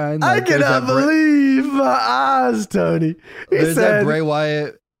title design. Like, I cannot believe my eyes, Tony. There's that Bray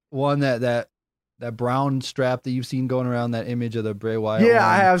Wyatt one, that brown strap that you've seen going around, that image of the Bray Wyatt. Yeah, one.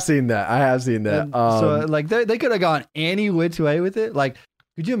 I have seen that. So like they could have gone any which way with it. Like,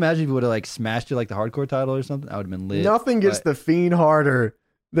 could you imagine if you would have like smashed it like the hardcore title or something? That would have been lit. Nothing gets the Fiend harder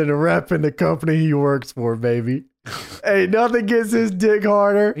than a rep in the company he works for, baby. Hey, nothing gets his dick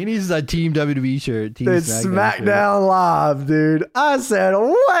harder. He needs a Team WWE shirt. Team SmackDown Live, dude. I said,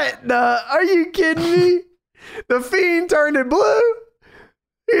 what the? Are you kidding me? The Fiend turned it blue.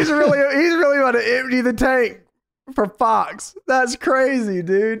 He's really about to empty the tank for Fox. That's crazy,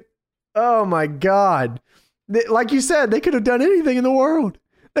 dude. Oh my God. Like you said, they could have done anything in the world.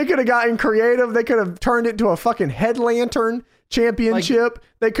 They could have gotten creative. They could have turned it to a fucking head lantern championship.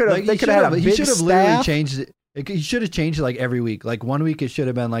 They could have had a big He should have staff. literally changed it. He should have changed it like every week. Like 1 week it should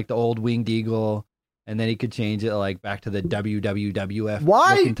have been like the old Winged Eagle, and then he could change it like back to the WWF.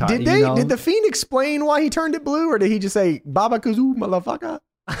 Why did did the Fiend explain why he turned it blue, or did he just say Baba Kazoo, motherfucker?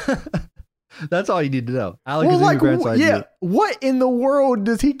 That's all you need to know. What in the world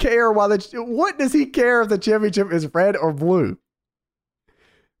does he care? What does he care if the championship is red or blue?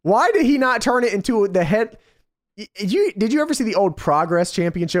 Why did he not turn it into the head? Did you ever see the old Progress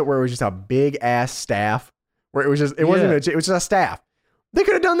Championship where it was just a big ass staff? Where it was just, it was just a staff. They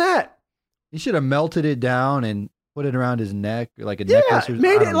could have done that. He should have melted it down and put it around his neck, or like a necklace. Or,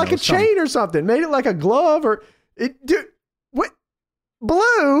 made it like a chain or something. Made it like a glove or what?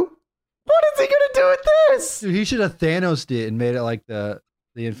 Blue? What is he gonna do with this? Dude, he should have Thanos'd it and made it like the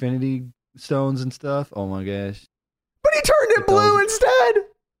Infinity Stones and stuff. Oh my gosh! But he turned it blue instead.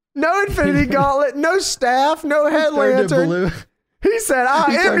 No Infinity Gauntlet, no staff, no head lantern. He said,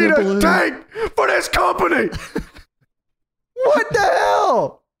 I emptied a tank for this company. What the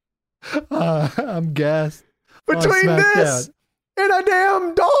hell? I'm gassed. Between this and a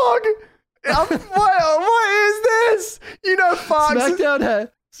damn dog. What is this? Fox.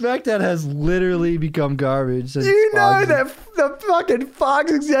 SmackDown has literally become garbage. Since You know Fox- that the fucking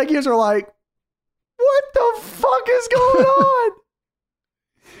Fox executives are like, what the fuck is going on?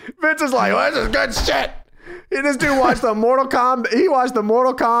 Vince is like, well, this is good shit. And this dude watched the Mortal Kombat. He watched the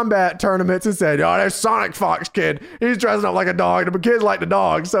Mortal Kombat tournaments and said, "Oh, there's Sonic Fox kid. He's dressing up like a dog. The kids like the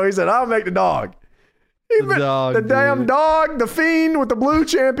dog." So he said, "I'll make the dog." The damn dog, the Fiend with the blue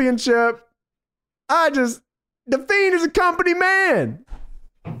championship. The Fiend is a company man.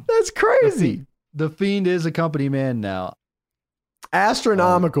 That's crazy. The Fiend is a company man now.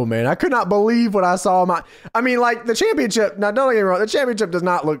 Astronomical, man. I could not believe what I saw. I mean, like the championship. Now, don't get me wrong. The championship does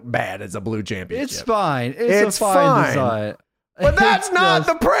not look bad as a blue championship. It's fine. It's a fine design. But that's not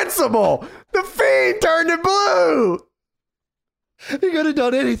the principle. The Fiend turned it blue. He could have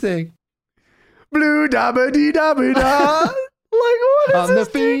done anything. Blue dabba dee dabba da. Like, what is I'm this?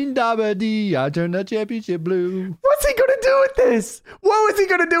 the Fiend, dabba dee. I turned the championship blue. What's he gonna do with this? What was he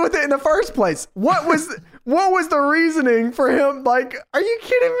gonna do with it in the first place? What was the reasoning for him? Like, are you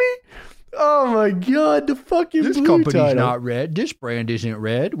kidding me? Oh my god, the fucking This blue company's title. not red. This brand isn't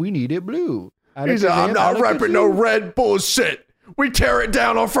red. We need it blue. He said, "I'm not repping no red bullshit. We tear it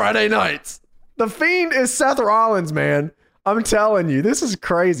down on Friday nights." The Fiend is Seth Rollins, man. I'm telling you, this is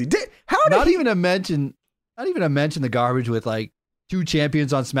crazy. Not even to mention the garbage with like 2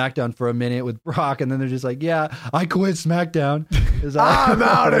 champions on SmackDown for a minute with Brock, and then they're just like, "Yeah, I quit SmackDown. I'm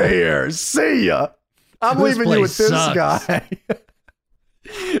out of here. See ya. I'm This leaving you with place this sucks." guy."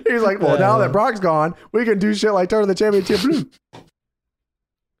 He's like, "Well, now that Brock's gone, we can do shit like turn the championship blue."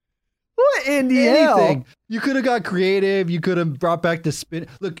 What in the hell? You could have got creative. You could have brought back the spin.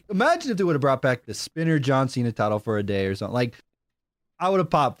 Look, imagine if they would have brought back the Spinner John Cena title for a day or something. Like, I would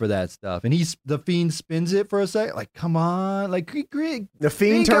have popped for that stuff. And the Fiend spins it for a second. Like, come on, like The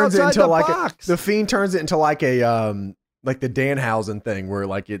Fiend turns it into like the Fiend turns it into like a like the Danhausen thing where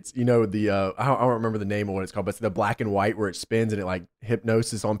like it's I don't remember the name of what it's called, but it's the black and white where it spins and it like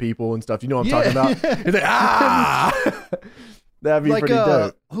hypnosis on people and stuff. You know what I'm talking about? It's like, that'd be like, pretty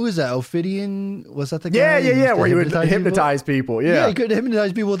dope. Who is that? Ophidian? Was that the guy? Yeah. Where you would hypnotize people. Yeah. He could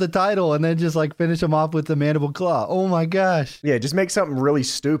hypnotize people with the title and then just like finish them off with the mandible claw. Oh my gosh. Yeah, just make something really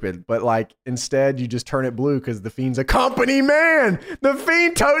stupid, but like instead you just turn it blue because the Fiend's a company man. The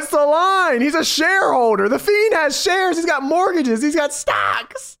Fiend totes the line. He's a shareholder. The Fiend has shares. He's got mortgages. He's got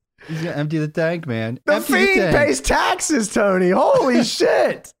stocks. He's gonna empty the tank, man. The Fiend pays taxes, Tony. Holy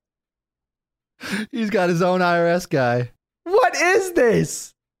shit. He's got his own IRS guy. What is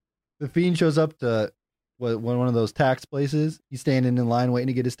this? The Fiend shows up to one of those tax places. He's standing in line waiting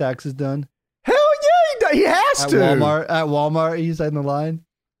to get his taxes done. Hell yeah, he has to. At Walmart, he's in the line.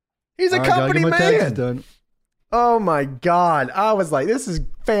 He's a company my taxes man. done. Oh my God. I was like, this is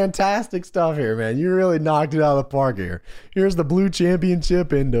fantastic stuff here, man. You really knocked it out of the park here. Here's the blue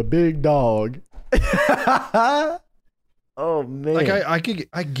championship and the big dog. Oh man. Like I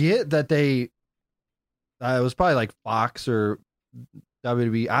get that they it was probably like Fox or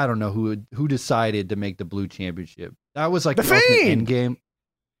WWE. I don't know who decided to make the blue championship. That was like the Fiend end game.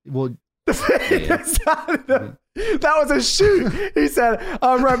 Well, the Fiend decided that was a shoot. He said,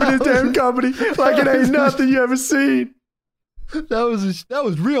 "I'm repping this damn company like it ain't nothing you ever seen." That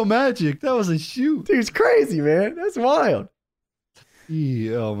was real magic. That was a shoot. Dude's crazy, man. That's wild.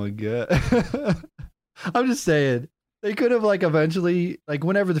 Yeah, oh my God. I'm just saying. They could have like eventually, like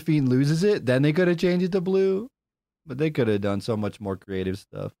whenever the Fiend loses it, then they could have changed it to blue. But they could have done so much more creative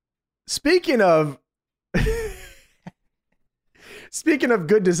stuff. Speaking of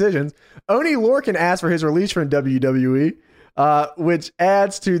good decisions, Oni Lorcan asked for his release from WWE, which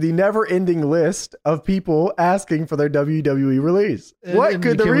adds to the never-ending list of people asking for their WWE release. What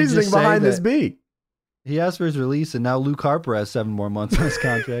could the reasoning behind this be? He asked for his release, and now Luke Harper has 7 more months on his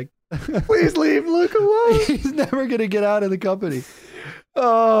contract. Please leave Luke alone. He's never going to get out of the company.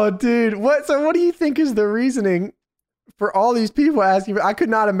 Oh, dude. So what do you think is the reasoning for all these people asking? I could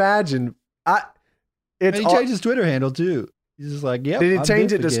not imagine. And he changed his Twitter handle, too. He's just like, yeah. Did he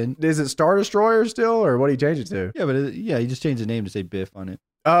change it to, is it Star Destroyer still, or what did he change it to? Yeah, but he just changed the name to say Biff on it.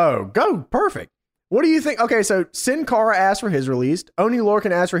 Oh, go. Perfect. What do you think? Okay, so Sin Cara asked for his release. Oni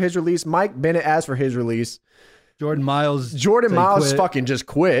Lorcan asked for his release. Mike Bennett asked for his release. Jordan Miles fucking just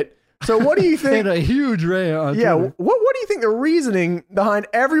quit. So what do you think? a huge rant on yeah, Twitter. what do you think the reasoning behind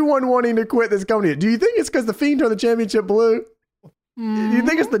everyone wanting to quit this company? Do you think it's because the Fiend turned the championship blue? Do you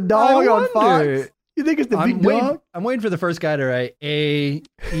think it's the dog on Fox? You think it's the big dog? I'm waiting for the first guy to write AEW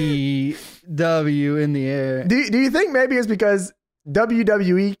in the air. Do you think maybe it's because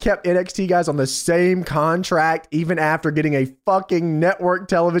WWE kept NXT guys on the same contract even after getting a fucking network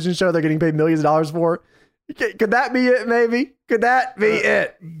television show they're getting paid millions of dollars for? Could that be it? Maybe. Could that be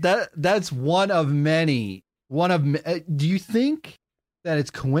it? That's one of many. Do you think that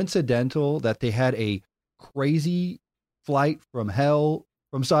it's coincidental that they had a crazy flight from hell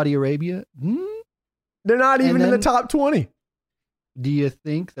from Saudi Arabia? They're not even in the top 20. Do you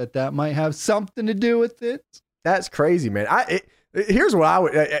think that might have something to do with it? That's crazy, man. Here's what I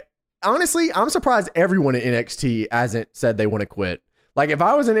would honestly. I'm surprised everyone in NXT hasn't said they want to quit. Like if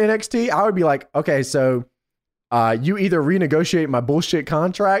I was in NXT, I would be like, okay, so you either renegotiate my bullshit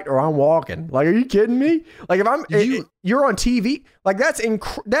contract or I'm walking. Like, are you kidding me? Like if you're on TV, like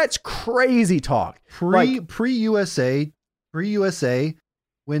that's crazy talk. Pre-USA,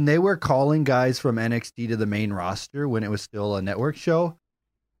 when they were calling guys from NXT to the main roster when it was still a network show,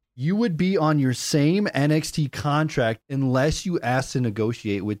 you would be on your same NXT contract unless you asked to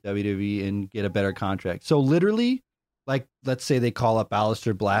negotiate with WWE and get a better contract. So literally, like, let's say they call up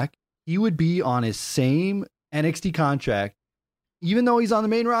Aleister Black, he would be on his same NXT contract, even though he's on the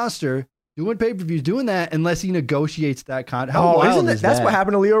main roster, doing pay-per-views, doing that, unless he negotiates that contract. How wild is that? That's what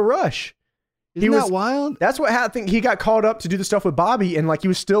happened to Leo Rush. Isn't that wild? That's what happened. He got called up to do the stuff with Bobby, and like he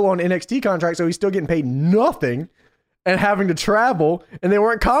was still on NXT contract, so he's still getting paid nothing and having to travel, and they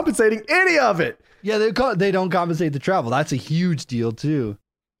weren't compensating any of it. Yeah, they don't compensate the travel. That's a huge deal too.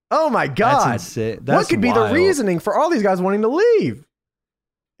 Oh my God. That's insane. What could be the reasoning for all these guys wanting to leave?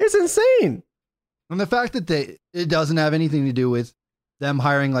 It's insane. And the fact that it doesn't have anything to do with them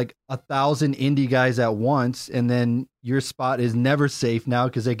hiring like 1,000 indie guys at once, and then your spot is never safe now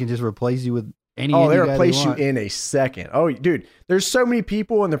because they can just replace you with any indie guy they replace want. You in a second. Oh, dude, there's so many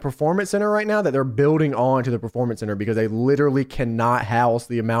people in the Performance Center right now that they're building on to the Performance Center because they literally cannot house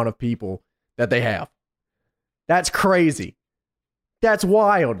the amount of people that they have. That's crazy. That's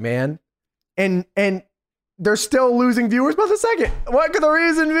wild, man. And they're still losing viewers by the second. What could the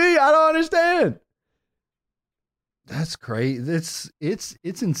reason be? I don't understand. That's crazy. It's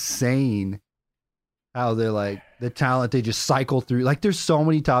insane how they're like the talent they just cycle through. Like there's so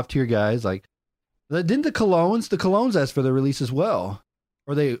many top tier guys. Like didn't the Colognes ask for their release as well,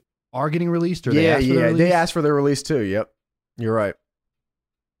 or they are getting released, or they asked for their release? They asked for their release too. Yep, you're right.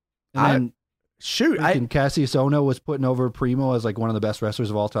 And then Cassius Ohno was putting over Primo as like one of the best wrestlers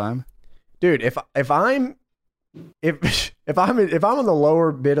of all time. Dude, if I'm on the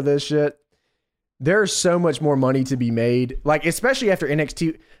lower bit of this shit, there's so much more money to be made. Like, especially after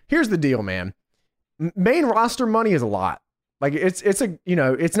NXT. Here's the deal, man. Main roster money is a lot. Like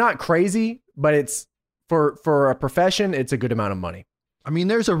it's not crazy, but it's for a profession, it's a good amount of money. I mean,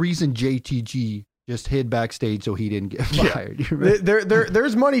 there's a reason JTG just hid backstage so he didn't get fired. Yeah.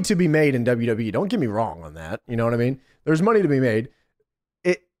 There's money to be made in WWE. Don't get me wrong on that. You know what I mean? There's money to be made.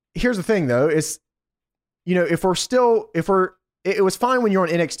 Here's the thing though, is, it was fine when you're on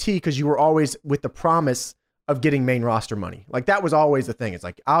NXT because you were always with the promise of getting main roster money. Like that was always the thing. It's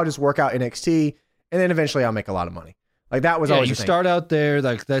like, I'll just work out NXT and then eventually I'll make a lot of money. Like that was always the thing. You start out there,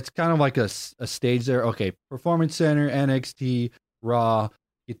 like that's kind of like a stage there. Okay, Performance Center, NXT, Raw,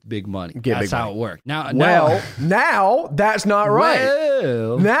 get the big money. That's how it worked. Now that's not right.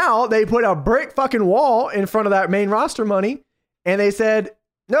 Well. Now they put a brick fucking wall in front of that main roster money, and they said,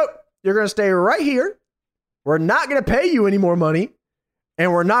 nope, you're going to stay right here. We're not going to pay you any more money,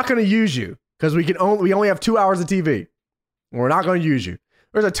 and we're not going to use you because we only have 2 hours of TV. And we're not going to use you.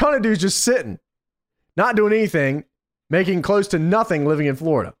 There's a ton of dudes just sitting, not doing anything, making close to nothing, living in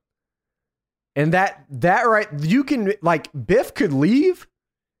Florida. And that right, you can, like, Biff could leave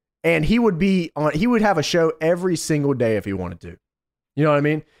and he would have a show every single day if he wanted to. You know what I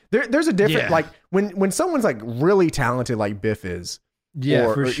mean? There's a different, like when someone's like really talented like Biff is, for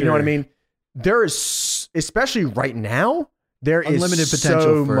sure. You know what I mean? There is, especially right now, there is unlimited potential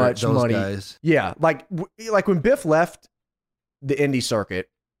so for much those money. Guys. Yeah. Like when Biff left the indie circuit,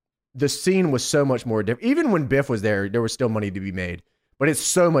 the scene was so much more different. Even when Biff was there was still money to be made, but it's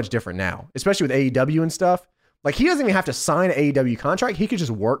so much different now, especially with AEW and stuff. Like he doesn't even have to sign an AEW contract. He could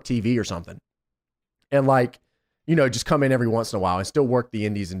just work TV or something. And like, just come in every once in a while and still work the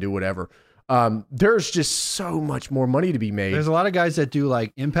indies and do whatever. There's just so much more money to be made. There's a lot of guys that do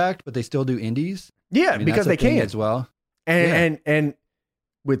like Impact, but they still do indies. Yeah, because they can as well. And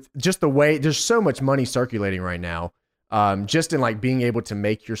with just the way there's so much money circulating right now, just in like being able to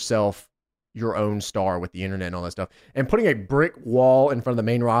make yourself your own star with the internet and all that stuff, and putting a brick wall in front of the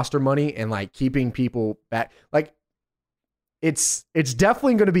main roster money and like keeping people back. Like it's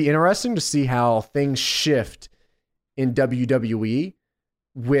definitely going to be interesting to see how things shift in WWE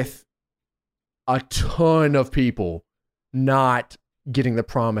with a ton of people not getting the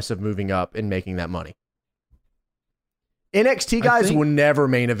promise of moving up and making that money. NXT guys will never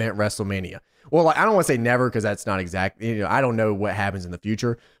main event WrestleMania. well, like, I don't want to say never because that's not exact. You know, I don't know what happens in the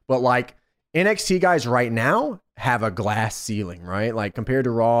future, but like NXT guys right now have a glass ceiling, right? Like compared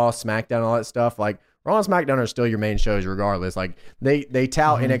to Raw, SmackDown, all that stuff. Like Raw and SmackDown are still your main shows, regardless. Like they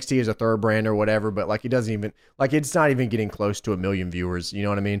tout NXT as a third brand or whatever, but like it doesn't even like it's not even getting close to 1 million viewers. You know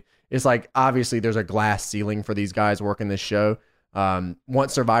what I mean? It's like obviously there's a glass ceiling for these guys working this show.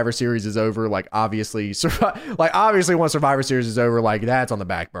 Once Survivor Series is over, like obviously once Survivor Series is over, like that's on the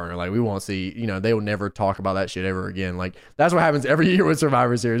back burner. Like we won't see, you know, they will never talk about that shit ever again. Like that's what happens every year with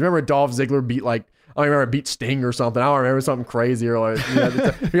Survivor Series. Remember Dolph Ziggler beat Sting or something. I don't remember something crazy or like, you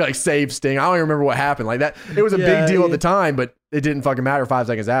know, he like saved Sting. I don't even remember what happened. Like that, it was a big deal at the time, but it didn't fucking matter 5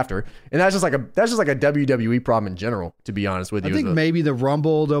 seconds after. And that's just like a WWE problem in general, to be honest with you. I think maybe the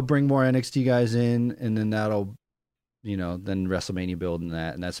Rumble, they'll bring more NXT guys in, and then that'll, you know, then WrestleMania build and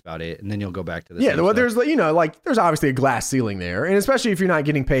that's about it. And then you'll go back to this. Yeah, well, there's, you know, like there's obviously a glass ceiling there. And especially if you're not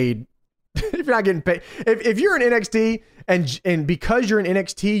getting paid, if you're in NXT and because you're in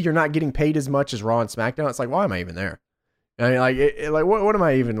NXT, you're not getting paid as much as Raw and SmackDown. It's like, why am I even there? I mean, like, what am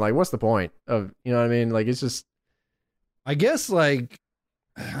I even, like, what's the point of, you know what I mean? Like, it's just, I guess, like,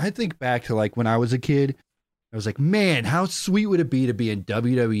 I think back to like when I was a kid, I was like, man, how sweet would it be to be in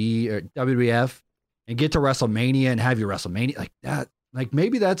WWE or WWF and get to WrestleMania and have your WrestleMania like that. Like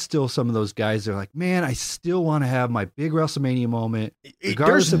maybe that's still some of those guys. They're like, man, I still want to have my big WrestleMania moment.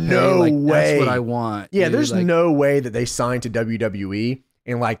 There's no way. That's what I want. Yeah, dude. there's no way that they signed to WWE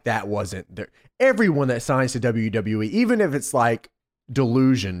and like that wasn't there. Everyone that signs to WWE, even if it's like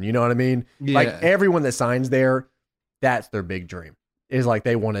delusion, you know what I mean? Yeah. Like everyone that signs there, that's their big dream. Is like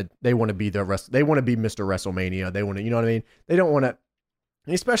they want to be they want to be Mr. WrestleMania. They want to, you know what I mean? They don't want to.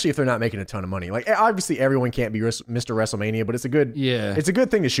 Especially if they're not making a ton of money. Like obviously everyone can't be Mr. WrestleMania, but it's a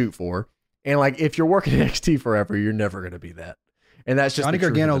good thing to shoot for. And like if you're working NXT forever, you're never going to be that. And that's just Johnny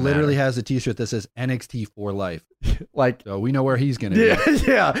Gargano literally has a T-shirt that says NXT for life. Like, so we know where he's going to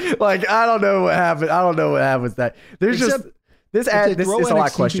be. Yeah. Like I don't know what happened. I don't know what happens. That there's Except, this is a lot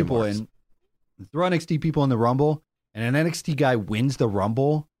of question marks. Throw NXT people in the Rumble, and an NXT guy wins the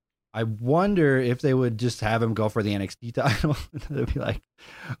Rumble. I wonder if they would just have him go for the NXT title. They'd be like,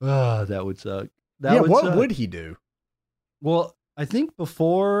 oh, that would suck. What would he do? Well, I think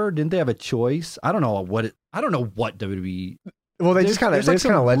before, didn't they have a choice? I don't know what WWE. Well, they just kind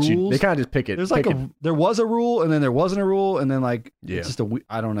of let you. They kind of just pick it. There was a rule, and then there wasn't a rule, and then like it's just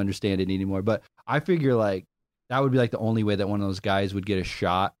I don't understand it anymore. But I figure like that would be like the only way that one of those guys would get a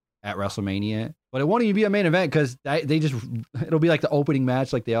shot at WrestleMania. But it won't even be a main event because it'll be like the opening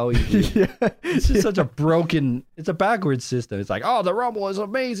match like they always do. Yeah. It's just such it's a backwards system. It's like, oh, the Rumble is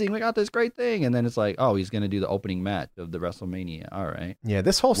amazing. We got this great thing. And then it's like, oh, he's going to do the opening match of the WrestleMania. All right. Yeah,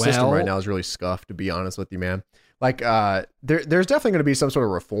 this whole system right now is really scuffed, to be honest with you, man. Like, there's definitely going to be some sort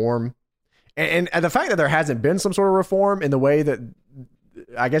of reform. And the fact that there hasn't been some sort of reform in the way that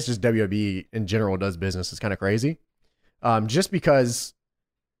I guess just WWE in general does business is kind of crazy. Just because...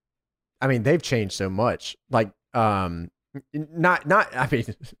 I mean, they've changed so much. Like, I mean,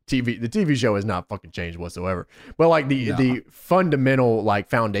 the TV show has not fucking changed whatsoever. But like the fundamental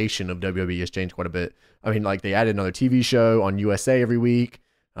like foundation of WWE has changed quite a bit. I mean, like they added another TV show on USA every week.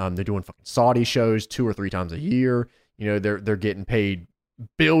 They're doing fucking Saudi shows 2 or 3 times a year. You know, they're getting paid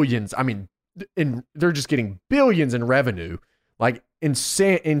billions. I mean, they're just getting billions in revenue, like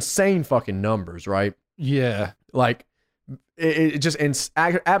insane fucking numbers, right? Yeah, like. It just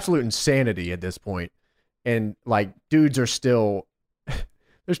absolute insanity at this point. And like dudes are still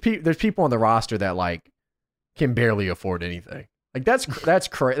there's people on the roster that like can barely afford anything. Like that's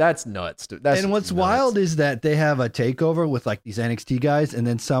nuts. And what's wild is that they have a takeover with like these NXT guys, and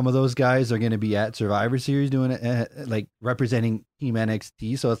then some of those guys are going to be at Survivor Series doing it, like representing Team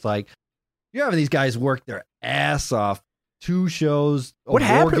NXT. So it's like you're having these guys work their ass off 2 shows. What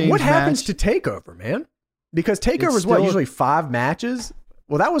happens to takeover, man? Because TakeOver is usually 5 matches?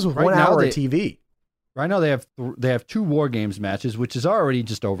 Well, that was with right 1 hour of TV. Right now they have 2 War Games matches, which is already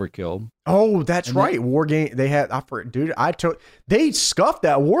just overkill. Oh, that's right. War Game. They had, they scuffed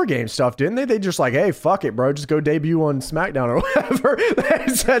that War Game stuff, didn't they? They just like, hey, fuck it, bro. Just go debut on SmackDown or whatever.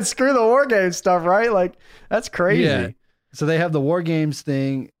 They said, screw the War Game stuff, right? Like, that's crazy. Yeah. So they have the War Games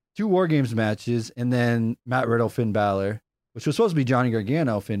thing, 2 War Games matches, and then Matt Riddle, Finn Balor, which was supposed to be Johnny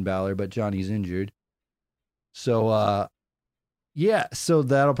Gargano, Finn Balor, but Johnny's injured. So, so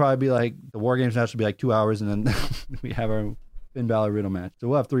that'll probably be like the War Games match will be like 2 hours, and then we have our Finn Balor Riddle match. So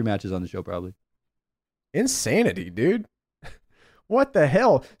we'll have 3 matches on the show probably. Insanity, dude. What the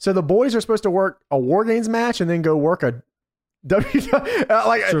hell? So the boys are supposed to work a War Games match and then go work a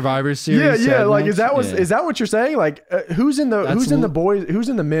Like Survivor Series. yeah. Like match? is that what you're saying? Like who's in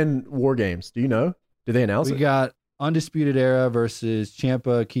the men war games? Do you know? Did they announce We it? got Undisputed Era versus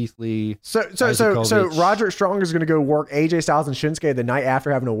Ciampa, Keith Lee. So Roderick Strong is going to go work AJ Styles and Shinsuke the night after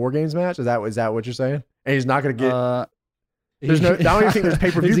having a War Games match. Is that what you're saying? And he's not going to get. I don't even think there's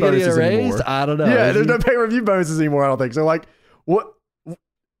pay per view bonuses anymore. I don't know. Yeah, there's no pay per view bonuses anymore. I don't think so. Like what?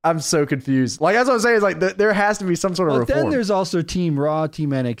 I'm so confused. Like that's what I'm saying. Is like there has to be some sort of reform. Then there's also Team Raw,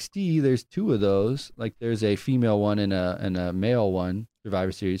 Team NXT. There's two of those. Like there's a female one and a male one.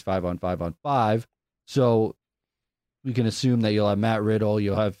 Survivor Series 5-on-5-on-5. So we can assume that you'll have Matt Riddle,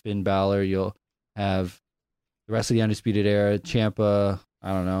 you'll have Finn Balor, you'll have the rest of the Undisputed Era, Ciampa,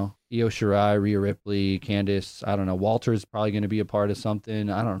 I don't know, Io Shirai, Rhea Ripley, Candice, I don't know. Walter's probably going to be a part of something.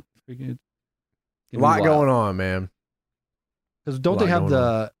 I don't know. A lot going on, man. Because do they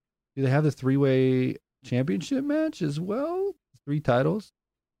have the three-way championship match as well? 3 titles?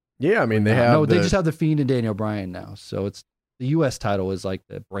 Yeah, I mean, they have. No, they just have the Fiend and Daniel Bryan now. So it's the U.S. title is like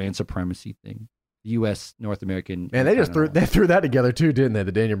the brand supremacy thing. The U.S. North American. Man, they threw that together too, didn't they?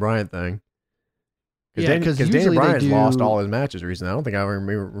 The Daniel Bryan thing. Because Daniel Bryan's lost all his matches recently. I don't think I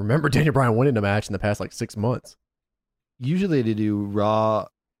remember Daniel Bryan winning a match in the past like 6 months. Usually they do Raw,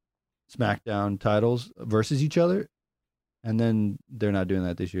 SmackDown titles versus each other, and then they're not doing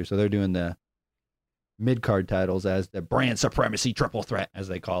that this year. So they're doing the mid-card titles as the brand supremacy triple threat, as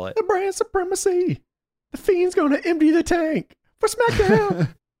they call it. The brand supremacy. The Fiend's going to empty the tank for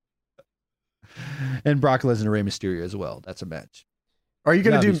SmackDown. And Brock Lesnar and Rey Mysterio as well. That's a match. Are you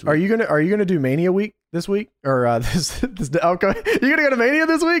gonna do Mania week this week or this? Okay, you gonna go to Mania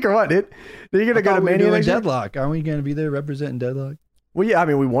this week or what, dude? Are you gonna go to Mania next Deadlock? Aren't we gonna be there representing Deadlock? Well, yeah. I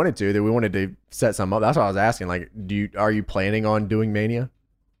mean, we wanted to set something up. That's what I was asking. Like, are you planning on doing Mania?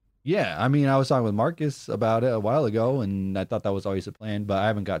 Yeah, I mean, I was talking with Marcus about it a while ago, and I thought that was always a plan, but I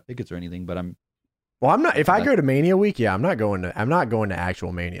haven't got tickets or anything. But I'm not. If I go to Mania week, yeah, I'm not going to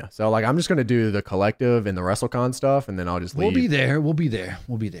actual Mania. So like, I'm just going to do the collective and the WrestleCon stuff, and then I'll just leave. We'll be there.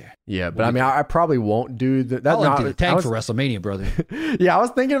 Yeah, but I mean, I probably won't do that. I'll empty the tank for WrestleMania, brother. Yeah, I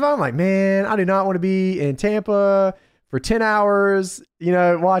was thinking about it. I'm like, man, I do not want to be in Tampa for 10 hours,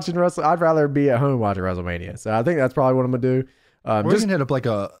 watching wrestling. I'd rather be at home watching WrestleMania. So I think that's probably what I'm going to do. We're going to hit up like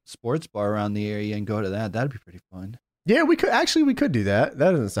a sports bar around the area and go to that. That'd be pretty fun. Yeah, we could do that.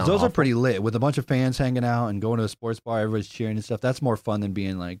 That doesn't sound Those awful. are pretty lit with a bunch of fans hanging out and going to a sports bar, everybody's cheering and stuff. That's more fun than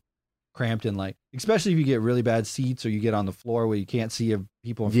being like cramped and like, especially if you get really bad seats or you get on the floor where you can't see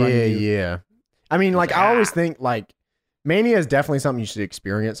people in front of you. Yeah. I mean, like I always think like Mania is definitely something you should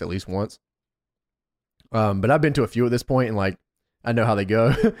experience at least once. But I've been to a few at this point and like I know how they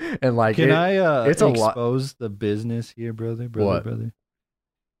go. And like it's expose the business here, brother.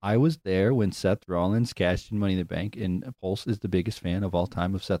 I was there when Seth Rollins cashed in Money in the Bank, and Pulse is the biggest fan of all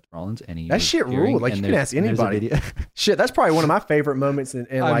time of Seth Rollins. And that shit ruled. Like you can ask anybody. Shit, that's probably one of my favorite moments. I'm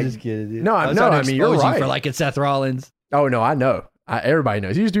just kidding, dude. No, I mean you're right for liking Seth Rollins. Oh no, I know. Everybody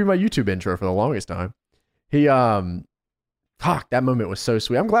knows. He used to do my YouTube intro for the longest time. He fuck, that moment was so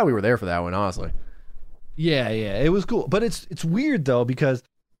sweet. I'm glad we were there for that one, honestly. Yeah, it was cool. But it's weird though because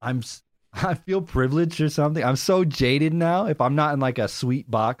I feel privileged or something. I'm so jaded now. If I'm not in like a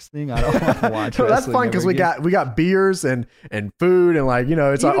sweet box thing, I don't want to watch. That's fun because we got beers and food and like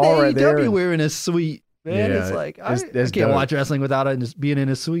it's even all right there. And we're in a suite, man. Yeah, it's like I can't watch wrestling without it being in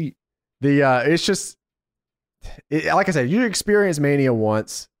a suite. It's just like I said, you experience Mania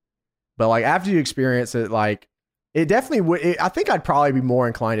once, but like after you experience it, like it definitely would. I think I'd probably be more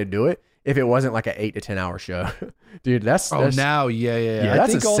inclined to do it if it wasn't like an 8 to 10 hour show. Dude, that's now, yeah. That's I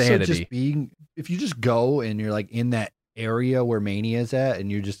think insanity. Also just if you just go and you're like in that area where Mania is at,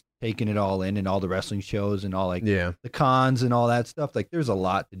 and you're just taking it all in, and all the wrestling shows and all like the cons and all that stuff. Like, there's a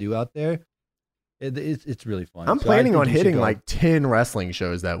lot to do out there. It's really fun. I'm planning on hitting like 10 wrestling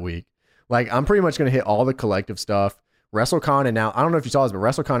shows that week. Like, I'm pretty much going to hit all the collective stuff. WrestleCon announced. I don't know if you saw this, but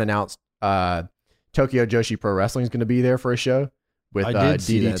WrestleCon announced Tokyo Joshi Pro Wrestling is going to be there for a show with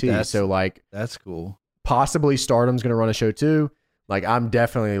DDT. So like, that's cool. Possibly Stardom's going to run a show too. Like, I'm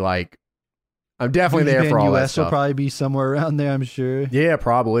definitely there for all that stuff. Will probably be somewhere around there, I'm sure. Yeah,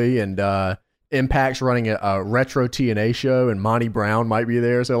 probably. And Impact's running a retro TNA show, and Monty Brown might be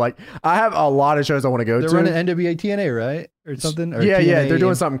there. So like, I have a lot of shows I want to go to. They're running NWA TNA, right? Or something? Or yeah, TNA they're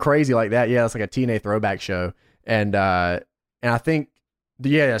doing something crazy like that. Yeah, it's like a TNA throwback show. And I think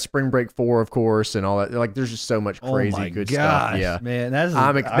Spring Break 4, of course, and all that. Like, there's just so much crazy good stuff. Yeah, man, that's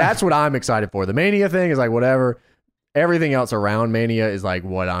what I'm excited for. The Mania thing is like whatever. Everything else around Mania is like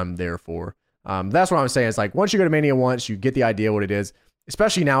what I'm there for. That's what I'm saying. It's like once you go to Mania once, you get the idea what it is.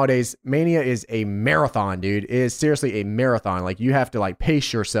 especially nowadays, Mania is a marathon, dude. It is seriously a marathon. Like you have to like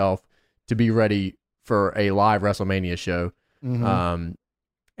pace yourself to be ready for a live WrestleMania show. Mhm.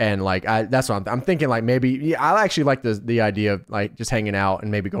 And like that's what I'm thinking. Like maybe I actually like the idea of like just hanging out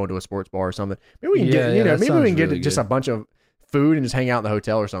and maybe going to a sports bar or something. Maybe we can get that maybe we sounds can get really just good. a bunch of food and just hang out in the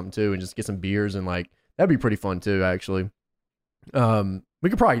hotel or something too, and just get some beers and like that'd be pretty fun too. Actually, we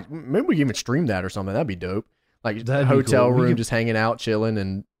could probably maybe we can even stream that or something. That'd be dope. Like That'd be hotel cool. We room, could- just hanging out, chilling,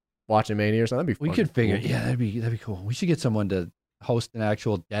 and watching Mania or something. That'd be We fun. could figure. Cool. Yeah, that'd be cool. We should get someone to host an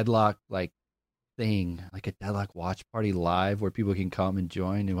actual Deadlock like thing, like a Deadlock watch party live where people can come and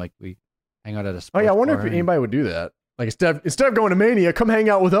join and like we hang out at a Oh sports yeah, I wonder bar if and- anybody would do that. Like instead of going to Mania, come hang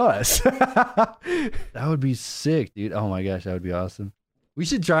out with us. That would be sick, dude. Oh my gosh, that would be awesome. We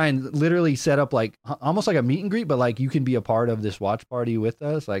should try and literally set up like almost like a meet and greet, but like you can be a part of this watch party with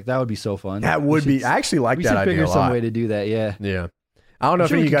us. Like that would be so fun. That would be. I actually like We that should idea figure a some lot. way to do that. Yeah, Yeah, I don't know I'm if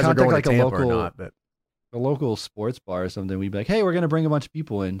sure any we of you can guys are going contact, to like, a Tampa or local- not, but a local sports bar or something. We'd be like, hey, we're gonna bring a bunch of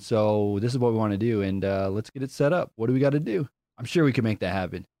people in, so this is what we want to do, and let's get it set up. What do we got to do? I'm sure we can make that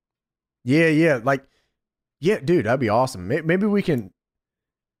happen. yeah, dude, that'd be awesome. Maybe we can.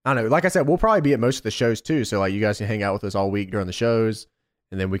 I don't know. Like I said, we'll probably be at most of the shows too. So like, you guys can hang out with us all week during the shows,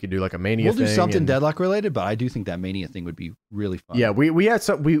 and then we could do like a Mania. We'll do thing something and- Deadlock related, but I do think that Mania thing would be really fun. Yeah, we had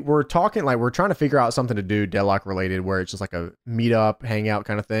some. We were talking like we're trying to figure out something to do Deadlock related, where it's just like a meetup, hangout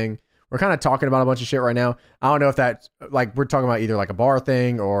kind of thing. We're kind of talking about a bunch of shit right now. I don't know if that's like we're talking about either like a bar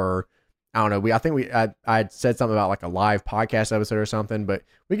thing or I don't know. I think I had said something about like a live podcast episode or something, but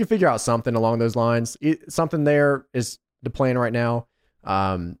we can figure out something along those lines. Something there is the plan right now.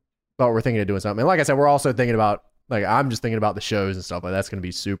 But we're thinking of doing something. And like I said, we're also thinking about like I'm just thinking about the shows and stuff like that's going to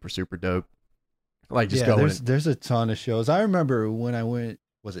be super super dope. Like just going. There's a ton of shows. I remember when I went.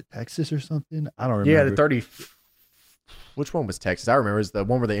 Was it Texas or something? I don't remember. Yeah, the 30. Which one was Texas? I remember it was the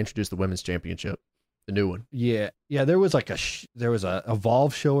one where they introduced the women's championship, the new one. Yeah. There was like there was a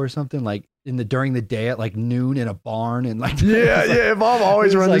Evolve show or something like during the day at like noon in a barn and like Yeah, yeah. Evolve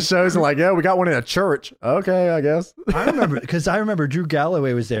always it was run like- the shows and like, yeah, we got one in a church. Okay, I guess. I remember Drew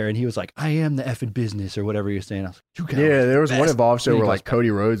Galloway was there and he was like, I am the effing business or whatever you're saying. I was like, Drew Galloway. Yeah, there was one best. Evolve show Then he where goes like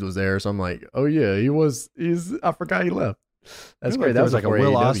Cody Rhodes was there, so I'm like, oh yeah, I forgot he left. That's great. That There was like a before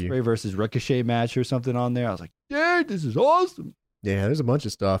Will AEW. Ospreay versus Ricochet match or something on there. I was like, dude, this is awesome. Yeah, there's a bunch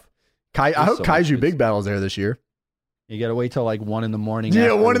of stuff. I There's hope so much Kaiju good Big stuff. Battle's there this year. You got to wait till like 1 a.m. Yeah,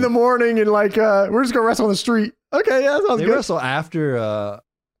 after- 1 a.m. and like we're just gonna wrestle on the street. Okay, yeah, that sounds They good. wrestle after. I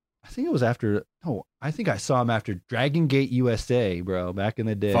think it was after. No, I think I saw him after Dragon Gate USA, bro, back in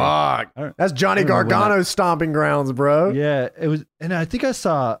the day. Fuck, I don't- that's Johnny I don't remember when Gargano's stomping grounds, bro. Yeah, it was, and I think I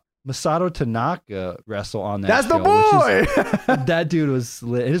saw Masato Tanaka wrestle on that. That's the show, which is- boy. that dude was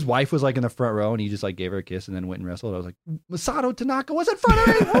lit. His wife was like in the front row, and he just like gave her a kiss and then went and wrestled. I was like, Masato Tanaka was in front of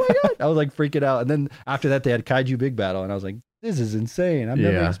me. Oh my god! I was like freaking out. And then after that, they had Kaiju Big Battle, and I was like, this is insane. I've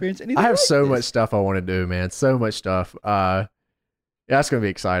never Yeah. experienced anything. I have like so this. much stuff I want to do, man. So much stuff. Yeah, that's gonna be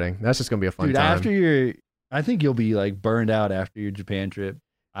exciting. That's just gonna be a fun dude. time. After your, I think you'll be like burned out after your Japan trip.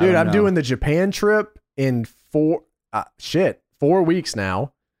 I Dude, don't I'm know. doing the Japan trip in 4 weeks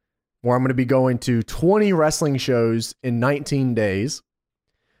now, where I'm going to be going to 20 wrestling shows in 19 days.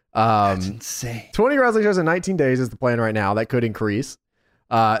 That's insane. 20 wrestling shows in 19 days is the plan right now. That could increase.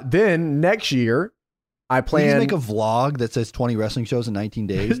 Then next year, I Can you plan. just make a vlog that says 20 wrestling shows in 19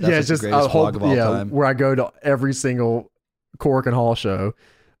 days? That's yeah, like it's the just greatest a whole vlog of all time. where I go to every single Cork and Hall show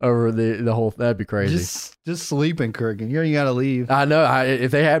over the whole. That'd be crazy. Just sleeping, Kurgan. You ain't got to leave. I know.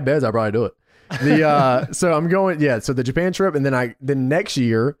 If they had beds, I'd probably do it. The so I'm going. Yeah. So the Japan trip, and then next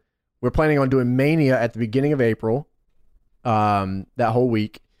year we're planning on doing Mania at the beginning of April. That whole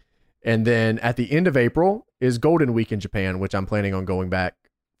week, and then at the end of April is Golden Week in Japan, which I'm planning on going back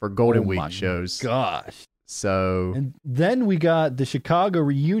for Golden Oh Week my shows. Gosh. So And then we got the Chicago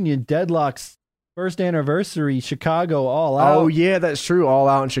reunion, Deadlock's first anniversary, Chicago All Out. oh yeah, that's true. All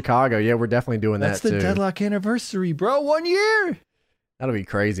out in Chicago. Yeah, we're definitely doing That's that the too. Deadlock anniversary, bro. 1 year. That'll be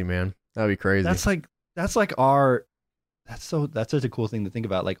crazy, man. That'll be crazy. That's like our. That's such a cool thing to think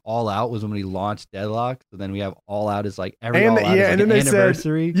about. Like All Out was when we launched Deadlock, so then we have All Out is like every And All Out is like and then an they said,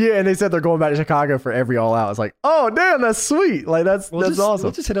 anniversary. yeah, and they said they're going back to Chicago for every All Out. It's like, oh damn, that's sweet. Like that's awesome.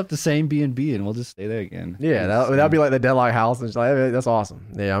 We'll just hit up the same B&B and we'll just stay there again. Yeah, that'll be like the Deadlock house, and it's like that's awesome.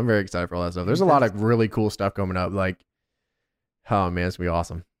 Yeah, I'm very excited for all that stuff. There's a lot of really cool stuff coming up. Like, oh man, it's gonna be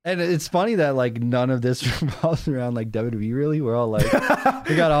awesome. And it's funny that like none of this revolves around like WWE. Really, we're all like,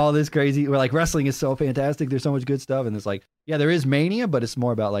 we got all this crazy. We're like, wrestling is so fantastic. There's so much good stuff, and it's like, yeah, there is Mania, but it's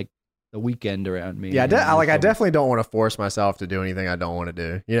more about like the weekend around Mania. Yeah, I So- definitely don't want to force myself to do anything I don't want to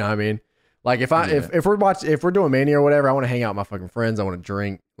do. You know what I mean? Like if we're doing Mania or whatever, I want to hang out with my fucking friends. I want to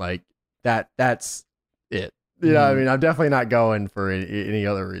drink. Like that's it. You know what I mean? I'm definitely not going for any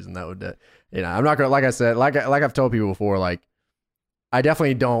other reason that would, I'm not going to, like I said, like I've told people before, like I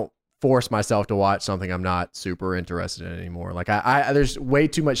definitely don't force myself to watch something I'm not super interested in anymore. Like I there's way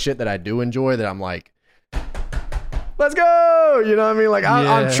too much shit that I do enjoy that I'm like, let's go. You know what I mean? Like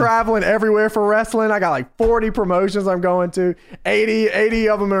I'm traveling everywhere for wrestling. I got like 40 promotions I'm going to. 80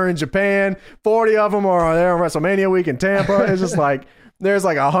 of them are in Japan. 40 of them are there on WrestleMania week in Tampa. It's just like, there's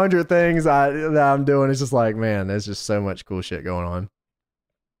like 100 things that I'm doing. It's just like, man, there's just so much cool shit going on.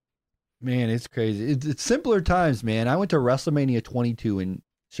 Man, it's crazy. It's simpler times, man. I went to WrestleMania 22 in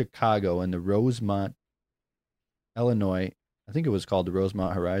Chicago in the Rosemont, Illinois. I think it was called the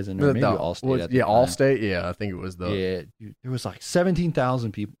Rosemont Horizon, or maybe Allstate. Allstate. Yeah, I think it was dude, there was like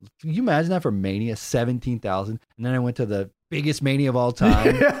 17,000 people. Can you imagine that for Mania? 17,000. And then I went to the biggest Mania of all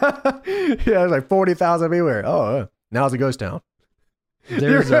time. Yeah, it was like 40,000 people there. Oh, now it's a ghost town. Do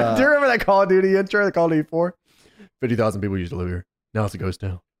you remember that Call of Duty intro, the Call of Duty 4? 50,000 people used to live here. Now it's a ghost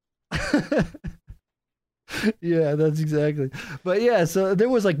town. Yeah, that's exactly. But yeah, so there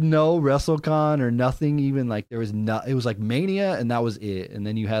was like no WrestleCon or nothing. Even like there was not. It was like Mania, and that was it. And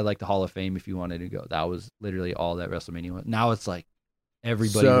then you had like the Hall of Fame if you wanted to go. That was literally all that WrestleMania was. Now it's like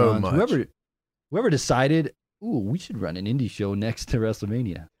everybody runs. Whoever decided, ooh, we should run an indie show next to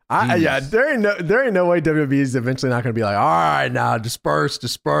WrestleMania. There ain't no way WWE is eventually not going to be like, all right, now disperse.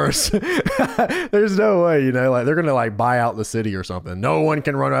 There's no way, like they're going to like buy out the city or something. No one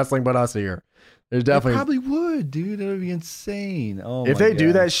can run wrestling but us here. There's definitely, they probably would, dude. That would be insane. Oh, if they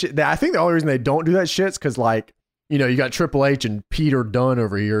do that shit, I think the only reason they don't do that shit is because like, you got Triple H and Peter Dunne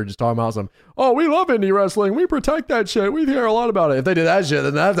over here just talking about we love indie wrestling. We protect that shit. We hear a lot about it. If they do that shit,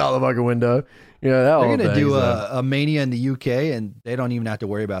 then that's out the fucking window. They're going to do a Mania in the UK, and they don't even have to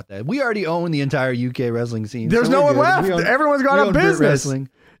worry about that. We already own the entire UK wrestling scene. There's no one left. Everyone's gone out of business.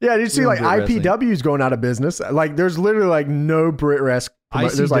 Yeah, did you see like IPW's going out of business? Like there's literally like no Brit Rest.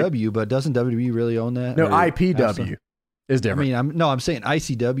 ICW, but doesn't WWE really own that? No, IPW is different. I mean, I'm saying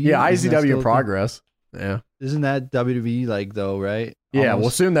ICW. Yeah, ICW in progress. Yeah. Isn't that WWE like though, right? Yeah, we'll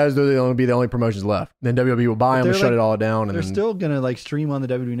assume that is going to be the only promotions left. Then WWE will buy them and shut it all down. And they're still going to like stream on the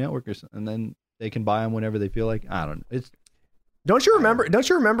WWE network or something, and then they can buy them whenever they feel like. I don't know. Don't you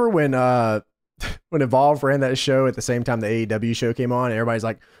remember when when Evolve ran that show at the same time the AEW show came on, and everybody's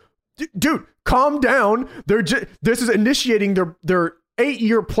like, dude, calm down. This is initiating their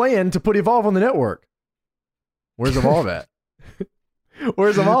 8-year plan to put Evolve on the network. Where's Evolve at?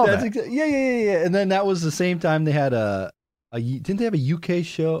 Where's Evolve at? Yeah. And then that was the same time they had didn't they have a UK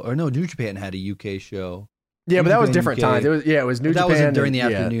show? Or no, New Japan had a UK show. Yeah, but that was different times. It was New Japan. That was during the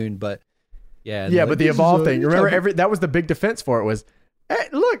afternoon, but yeah. Yeah, but the Evolve thing. Remember, that was the big defense for it was, hey,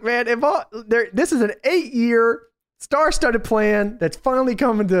 look, man, Evolve. This is an 8-year star-studded plan that's finally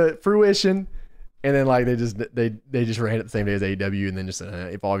coming to fruition. And then like they just ran it the same day as AEW, and then just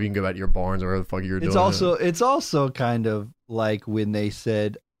Evolve, you can go back to your barns or whatever the fuck you're doing. It's also kind of like when they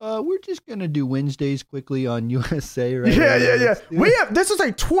said, we're just gonna do Wednesdays quickly on USA, right? Yeah. This is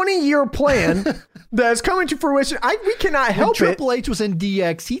a 20-year plan that's coming to fruition. We cannot help it. Triple H was in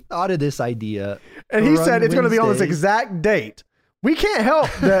DX. He thought of this idea, and he said it's going to be on this exact date. We can't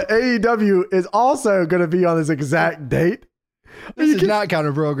help that AEW is also going to be on this exact date. This is not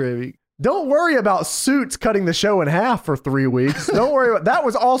counter programming. Don't worry about Suits cutting the show in half for 3 weeks. Don't worry about that.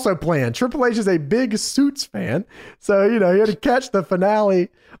 Was also planned. Triple H is a big Suits fan, so he had to catch the finale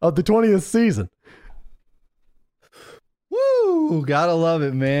of the 20th season. Woo! Gotta love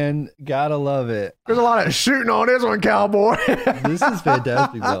it, man. Gotta love it. There's a lot of shooting on this one, cowboy. This is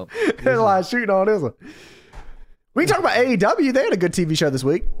fantastic, though. There's a lot of shooting on this one. We can talk about AEW. They had a good TV show this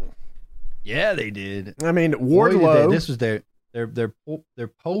week. Yeah, they did. I mean, Wardlow. This was their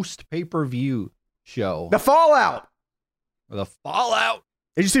post pay-per-view show. The Fallout. The Fallout.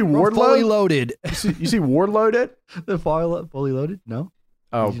 Did you see Wardlow? Fully Loaded. You see Wardlow did? The Fallout Fully Loaded? No.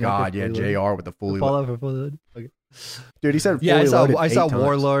 Oh God, yeah, JR with the Fallout for Fully Loaded. Okay. Dude, he said fully loaded. I saw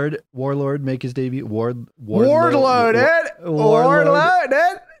times. Warlord make his debut. Wardloaded.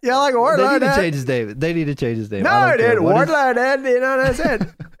 Yeah, like Wardloaded. They need to change his name. No, dude, Wardloaded. You know what I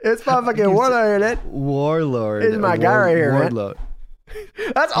said? It's motherfucking Warlord. Warlord. It's my guy right here, Wardlow.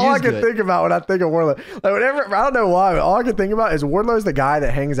 That's all I can think about when I think of Wardlow. Like whenever, I don't know why, but all I can think about is Wardlow's the guy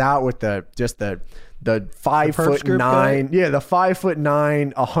that hangs out with the 5'9", yeah, the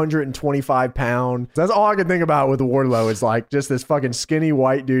 5'9", 125 pound. That's all I can think about with Wardlow. Is like just this fucking skinny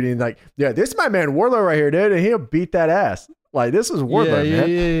white dude, and like, yeah, this is my man Wardlow right here, dude, and he'll beat that ass. Like this is Wardlow, man.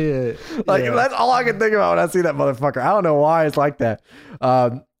 Yeah. Like that's all I can think about when I see that motherfucker. I don't know why it's like that.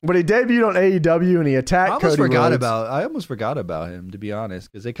 But he debuted on AEW and he attacked Cody Rhodes. I almost forgot about him, to be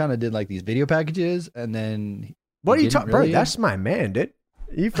honest, because they kind of did like these video packages, and then what are you talking, bro? That's my man, dude.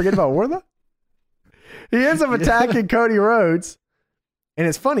 You forget about Wardlow? He ends up attacking Cody Rhodes, and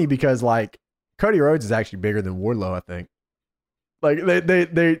it's funny because like Cody Rhodes is actually bigger than Wardlow, I think. Like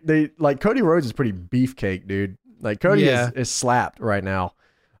they like Cody Rhodes is pretty beefcake, dude. Like Cody is slapped right now.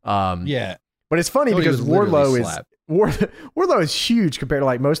 Yeah, but it's funny because Wardlow is huge compared to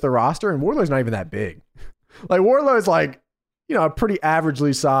like most of the roster, and Wardlow's not even that big. Like Wardlow is like, you know, a pretty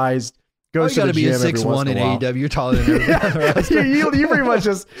averagely sized. Goes to the gym every once in a while. 6'1" in AEW. You're taller than everyone. you pretty much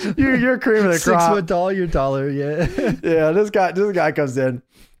just you're cream of the crop. 6 foot tall. You're taller. Yeah. Yeah. This guy comes in.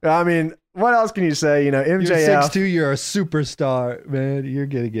 I mean, what else can you say? You know, MJF. You're 6'2", you're a superstar, man. You're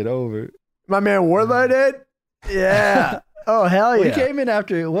gonna get over. My man Wardlow did. Yeah. Oh hell yeah. Well, he came in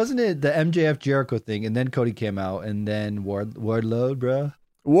after, wasn't it the MJF Jericho thing, and then Cody came out, and then Wardlow, bro.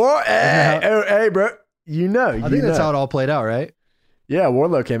 Hey, bro. You know. I think that's how it all played out, right? Yeah,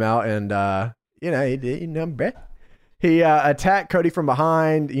 Wardlow came out and he attacked Cody from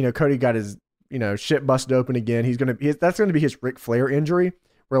behind. You know, Cody got his shit busted open again. That's gonna be his Ric Flair injury.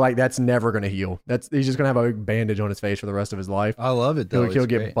 Where like that's never gonna heal. He's just gonna have a big bandage on his face for the rest of his life. I love it though. He'll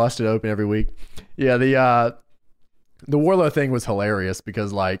get busted open every week. Yeah, the Wardlow thing was hilarious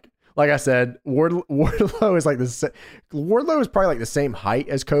because like I said, Wardlow is like this. Wardlow is probably like the same height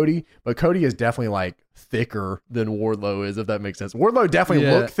as Cody, but Cody is definitely like thicker than Wardlow is, if that makes sense. Wardlow definitely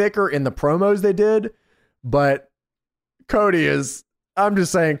looked thicker in the promos they did, but Cody is. I'm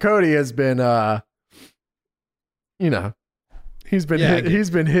just saying, Cody has been, he's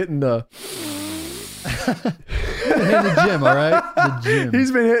been hitting the. In the gym, all right. The gym.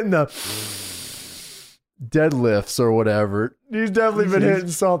 He's been hitting the deadlifts or whatever. He's definitely been hitting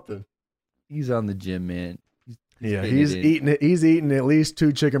something. He's on the gym, man. He's eating at least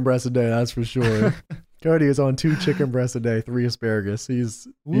 2 chicken breasts a day, that's for sure. Cody is on 2 chicken breasts a day, 3 asparagus. He's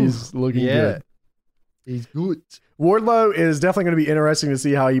looking good. He's good. Wardlow is definitely going to be interesting to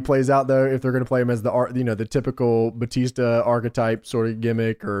see how he plays out, though. If they're going to play him as the typical Batista archetype sort of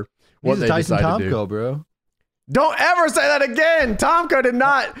gimmick, or what they decide to do. Bro. Don't ever say that again. Tomko did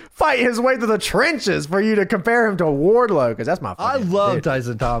not fight his way through the trenches for you to compare him to Wardlow, because that's my I love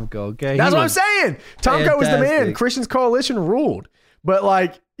Tyson Tomko, okay? That's what I'm saying. Tomko was the man. Christian's Coalition ruled. But,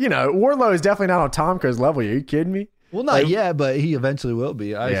 Wardlow is definitely not on Tomko's level. Are you kidding me? Well, not yet, but he eventually will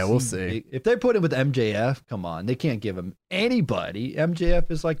be. We'll see. If they put him with MJF, come on. They can't give him anybody.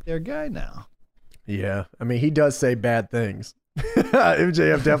 MJF is like their guy now. Yeah. I mean, he does say bad things.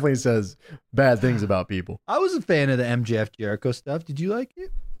 MJF definitely says bad things about people. I was a fan of the MJF Jericho stuff. Did you like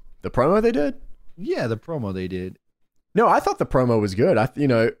it? The promo they did? Yeah, the promo they did. No, I thought the promo was good.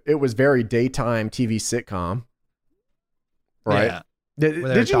 It was very daytime TV sitcom. Right? Yeah.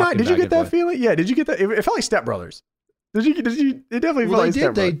 Did you not? Did you get that feeling? Yeah. Did you get that? It felt like Step Brothers. Did you? It definitely felt like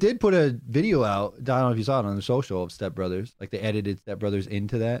Step Brothers. They did put a video out. I don't know if you saw it on the social of Step Brothers. Like they edited Step Brothers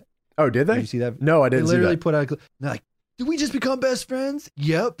into that. Oh, did they? Did you see that? No, I didn't see that. They literally put out. They're like, did we just become best friends?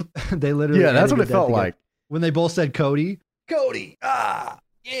 Yep. They literally. Yeah, that's what it felt like when they both said Cody. Yeah.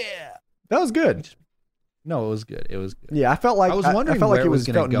 That was good. No, it was good. It was good. Yeah, I felt like I was wondering. I felt like it was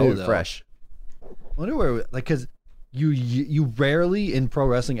felt new, fresh. I wonder where, because you rarely in pro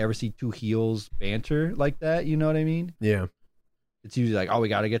wrestling ever see 2 heels banter like that. You know what I mean? Yeah. It's usually like, oh, we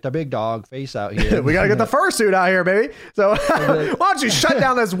got to get the big dog face out here. We got to get the fursuit out here, baby. So why don't you shut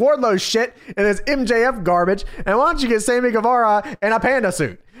down this Wardlow shit and this MJF garbage, and why don't you get Sammy Guevara in a panda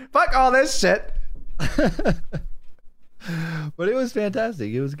suit? Fuck all this shit. But it was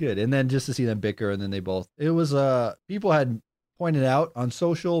fantastic. It was good. And then just to see them bicker, and then it was people had pointed out on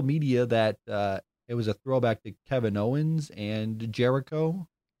social media that it was a throwback to Kevin Owens and Jericho.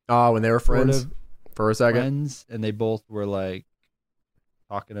 Oh, when they were friends for a second. Friends, and they both were like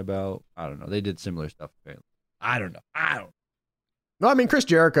talking about, I don't know, they did similar stuff apparently. I don't know. No, I mean, Chris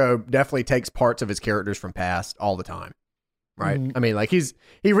Jericho definitely takes parts of his characters from past all the time. Right? Mm-hmm. I mean, like he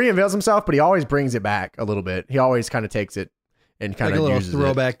reinvents himself, but he always brings it back a little bit. He always kind of takes it and kind of uses a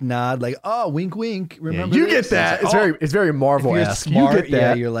little throwback nod, like, oh, wink, wink. Remember you get that? It's very Marvel-esque. You get that.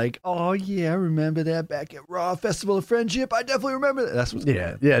 Yeah, you're like, oh yeah, I remember that back at Raw Festival of Friendship. I definitely remember that. That's what's going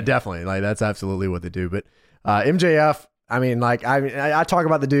on. Yeah, definitely. Like that's absolutely what they do. But MJF, I mean, like I talk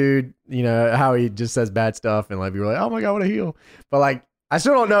about the dude, how he just says bad stuff, and like people are like, oh my god, what a heel. But like I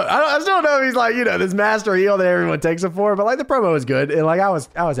still don't know. I still don't know if he's like, this master heel that everyone takes him for. But like the promo was good, and like I was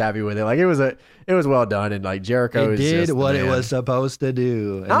happy with it. Like it was well done, and like Jericho It did what it was supposed to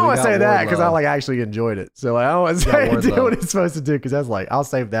do. I don't want to say that because I like actually enjoyed it. So like I don't want to say it did what it's supposed to do because that's like I'll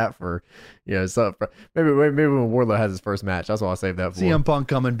save that for maybe when Wardlow has his first match. That's what I'll save that for. CM Punk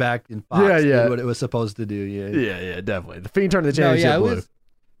coming back in Fox did what it was supposed to do. Yeah, definitely. The Fiend turned the championship blue.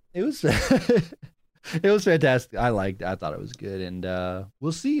 It was it was fantastic. I thought it was good, and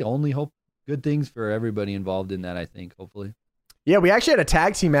we'll see. Only hope good things for everybody involved in that. I think hopefully. Yeah, we actually had a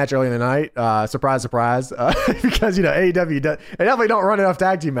tag team match early in the night. Surprise, surprise. Because, AEW, they definitely don't run enough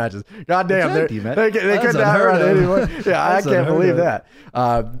tag team matches. God damn. They couldn't run anymore. Yeah, I can't believe that.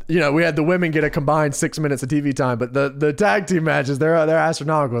 We had the women get a combined 6 minutes of TV time, but the tag team matches, they're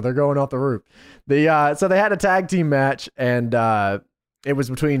astronomical. They're going off the roof. So they had a tag team match, and it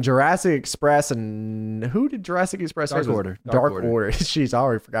was between Jurassic Express and who did Jurassic Express? Dark Order. Dark Order. Jeez, I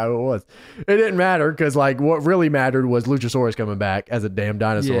already forgot who it was. It didn't matter because like what really mattered was Luchasaurus coming back as a damn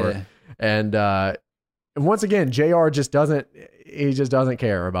dinosaur. Yeah. And once again, JR just doesn't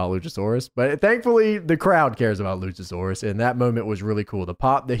care about Luchasaurus. But thankfully, the crowd cares about Luchasaurus, and that moment was really cool. The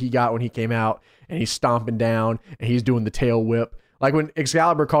pop that he got when he came out and he's stomping down and he's doing the tail whip. Like when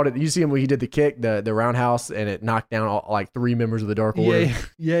Excalibur called it, you see him when he did the kick, the roundhouse, and it knocked down like 3 members of the Dark Order.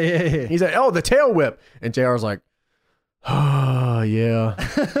 Yeah. He's like, oh, the tail whip. And JR's like, oh, yeah.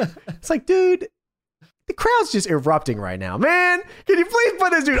 It's like, dude, the crowd's just erupting right now. Man, can you please put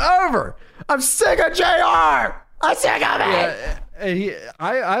this dude over? I'm sick of JR. I'm sick of it. Yeah, and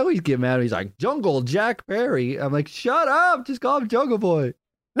I always get mad when he's like, Jungle Jack Perry. I'm like, shut up. Just call him Jungle Boy.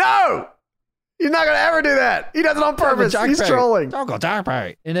 No. He's not going to ever do that. He does it on purpose. He's trolling. Jungle Jack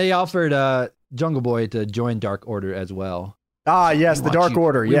Perry. And they offered Jungle Boy to join Dark Order as well. Ah, yes, the Dark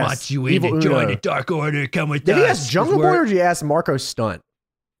Order. We yes. want you in to join the Dark Order. Come with us. Did he ask Jungle Boy or did he ask Marco Stunt?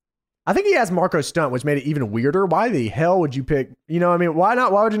 I think he asked Marco Stunt, which made it even weirder. Why the hell would you pick, why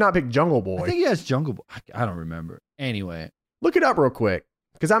not? Why would you not pick Jungle Boy? I think he asked Jungle Boy. I don't remember. Anyway. Look it up real quick.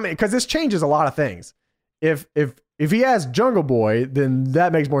 Because this changes a lot of things. If he has Jungle Boy, then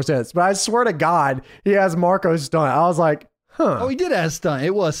that makes more sense. But I swear to God, he has Marco Stunt. I was like, huh. Oh, he did ask Stunt.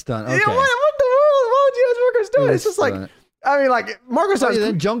 It was Stunt. Okay. Yeah, what the world? Why would you ask Marco Stunt? It's just Stunt. like, Marco Stunt.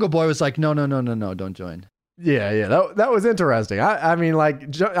 Then Jungle Boy was like, no, don't join. Yeah. That was interesting. I feel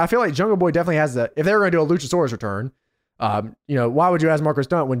like Jungle Boy definitely has if they were going to do a Luchasaurus return, why would you ask Marco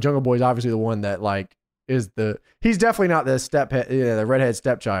Stunt when Jungle Boy is obviously the one that like he's definitely not the redhead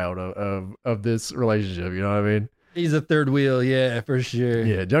stepchild of this relationship. You know what I mean? He's a third wheel, yeah, for sure.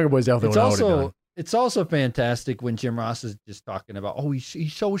 Yeah, Jungle Boy's definitely It's also fantastic when Jim Ross is just talking about,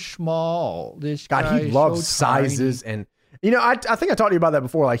 he's so small. This God, guy he loves so sizes, tiny. and I think I talked to you about that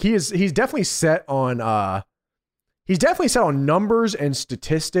before. Like he's definitely set on numbers and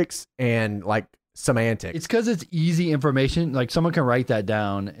statistics and like semantics. It's because it's easy information. Like someone can write that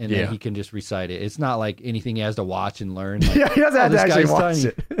down and then he can just recite it. It's not like anything he has to watch and learn. Like, yeah, he doesn't have to actually watch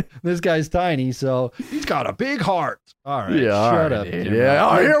it. This guy's tiny, so he's got a big heart. All right, yeah, shut up. Yeah,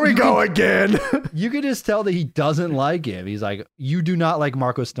 oh, here we go again. You could just tell that he doesn't like him. He's like, you do not like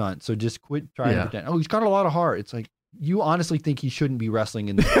Marco Stunt, so just quit trying to pretend. Oh, he's got a lot of heart. It's like, you honestly think he shouldn't be wrestling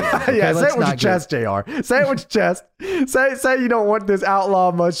in this business, okay? Yeah, say it with your chest, JR. Say it with your chest. Say you don't want this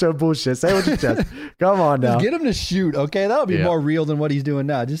outlaw mud show bullshit. Say it with your chest. Come on now. Just get him to shoot, okay? That'll be more real than what he's doing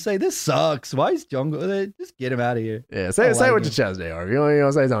now. Just say, this sucks. Why is Jungle? Just get him out of here. Yeah, say it with your chest, JR. You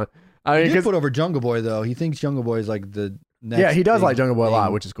know, say something. I mean, he did put over Jungle Boy, though. He thinks Jungle Boy is like the next. Yeah, he does like Jungle Boy a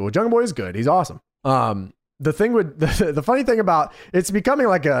lot, which is cool. Jungle Boy is good. He's awesome. The thing with the funny thing about it's becoming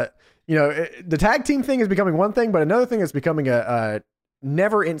like a, the tag team thing is becoming one thing, but another thing is becoming a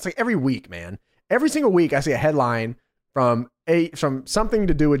never. It's like every week, man. Every single week, I see a headline from something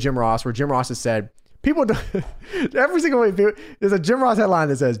to do with Jim Ross, where Jim Ross has said every single week there's a Jim Ross headline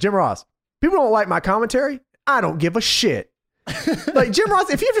that says, Jim Ross, people don't like my commentary. I don't give a shit. Like Jim Ross,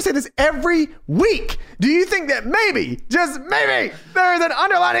 if you have to say this every week, do you think that maybe, just maybe, there is an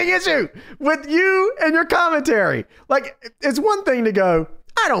underlying issue with you and your commentary? Like, it's one thing to go,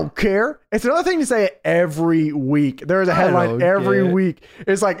 I don't care. It's another thing to say it every week. There is a headline every week.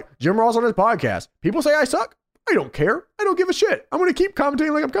 It's like Jim Ross on his podcast. People say I suck. I don't care. I don't give a shit. I'm going to keep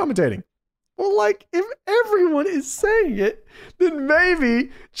commentating like I'm commentating. Well, like, if everyone is saying it, then maybe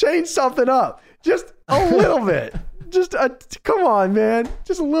change something up. Just a little bit. Come on, man.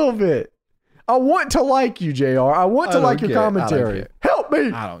 Just a little bit. I want to like you, JR. I want to like your commentary. Help me.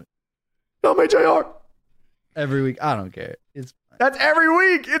 Help me, JR. Every week. I don't care. That's every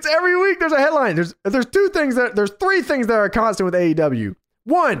week. It's every week. There's a headline. There's three things that are constant with AEW.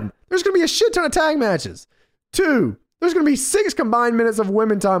 One, there's going to be a shit ton of tag matches. Two, There's going to be 6 combined minutes of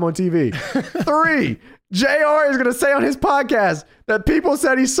women time on TV. 3, JR is going to say on his podcast that people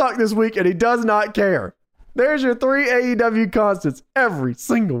said he sucked this week and he does not care. There's your 3 AEW constants every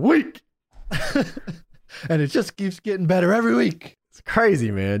single week. And it just keeps getting better every week. It's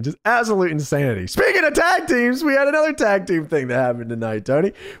crazy, man. Just absolute insanity. Speaking of tag teams, we had another tag team thing that happened tonight,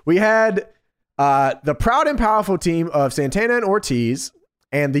 Tony. We had the proud and powerful team of Santana and Ortiz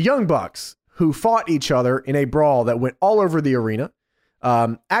and the Young Bucks, who fought each other in a brawl that went all over the arena.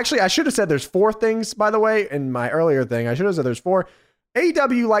 Actually, I should have said there's 4 things, by the way, in my earlier thing. I should have said there's 4.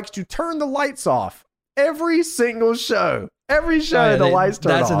 AEW likes to turn the lights off every single show. Every show, the lights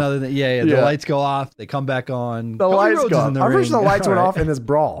turn off. That's another thing. Yeah, the lights go off. They come back on. The lights go off. I'm pretty sure the lights went off in this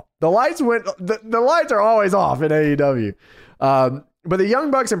brawl. The lights are always off in AEW. But the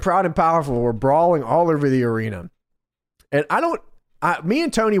Young Bucks and Proud and Powerful were brawling all over the arena. And me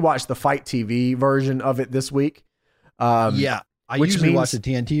and Tony watched the Fight TV version of it this week. I usually watch the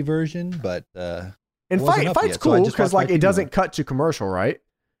TNT version, but and Fight's cool because like it doesn't cut to commercial, right?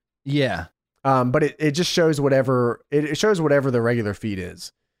 Yeah. But it just shows whatever it shows whatever the regular feed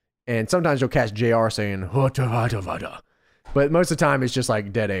is. And sometimes you'll catch JR saying "Hota vada vada," but most of the time it's just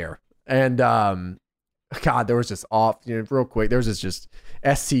like dead air. And God, there was this real quick. There was this just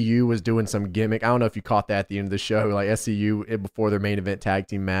SCU was doing some gimmick. I don't know if you caught that at the end of the show. Like SCU before their main event tag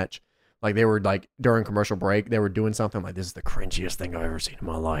team match, like they were like during commercial break, they were doing something like, "This is the cringiest thing I've ever seen in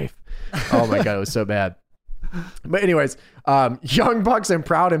my life." Oh my God, it was so bad. But anyways, Young Bucks and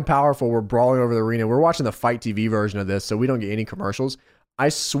Proud and Powerful were brawling over the arena. We're watching the Fight TV version of this, so we don't get any commercials. I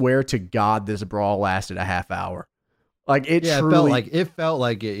swear to God, this brawl lasted a half hour. Like it truly, it felt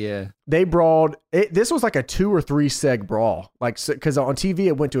like it. Yeah, they brawled. This was like a 2 or 3 seg brawl. Like because on TV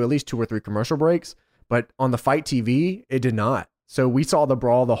it went to at least 2 or 3 commercial breaks, but on the Fight TV it did not. So we saw the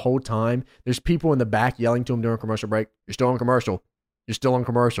brawl the whole time. There's people in the back yelling to them during commercial break. You're still on commercial. You're still on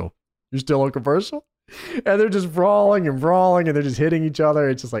commercial. You're still on commercial. And they're just brawling and they're just hitting each other.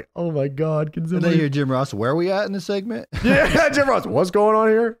 It's just like, oh my God. And they hear Jim Ross, where are we at in this segment? Yeah, Jim Ross, what's going on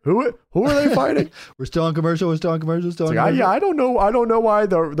here? Who are they fighting? We're still on commercial. I don't know why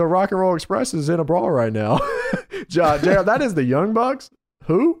the Rock and Roll Express is in a brawl right now. JR, that is the Young Bucks?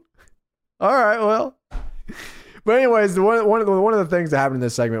 Who? All right, well. But anyways, one of the things that happened in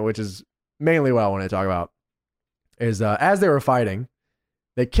this segment, which is mainly what I want to talk about, is as they were fighting,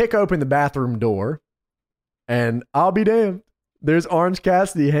 they kick open the bathroom door. And I'll be damned, there's Orange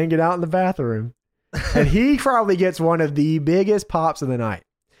Cassidy hanging out in the bathroom. And he probably gets one of the biggest pops of the night.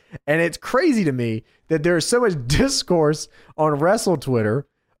 And it's crazy to me that there's so much discourse on Wrestle Twitter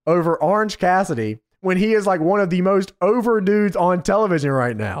over Orange Cassidy when he is like one of the most over dudes on television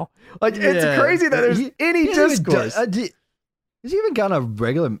right now. Like, it's crazy that there's any discourse. Has he even gotten a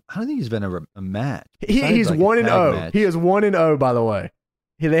regular? I don't think he's been a match. He's like 1-0. He is 1-0, by the way.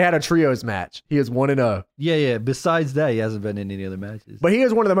 They had a trios match. He is 1-0. Yeah. Besides that, he hasn't been in any other matches. But he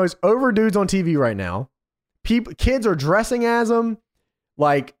is one of the most over dudes on TV right now. Kids are dressing as him.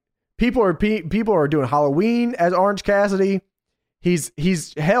 Like people are doing Halloween as Orange Cassidy. He's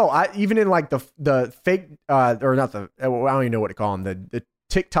hell. Even in like the fake or not the I don't even know what to call him, the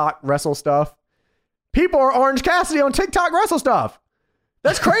TikTok wrestle stuff. People are Orange Cassidy on TikTok wrestle stuff.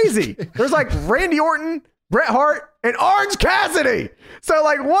 That's crazy. There's like Randy Orton, Bret Hart, and Orange Cassidy. So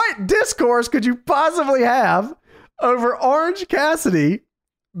like what discourse could you possibly have over Orange Cassidy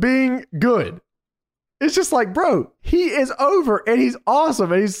being good? It's just like, bro, he is over and he's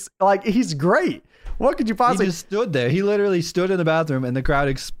awesome and he's great. What could you possibly... He just stood there. He literally stood in the bathroom and the crowd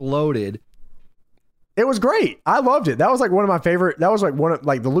exploded. It was great. I loved it. That was like one of my favorite. That was like one of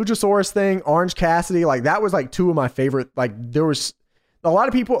like the Luchasaurus thing, Orange Cassidy. Like that was like 2 of my favorite. Like there was a lot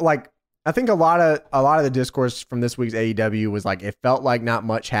of people like, I think a lot of the discourse from this week's AEW was like, it felt like not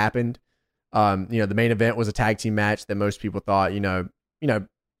much happened. The main event was a tag team match that most people thought,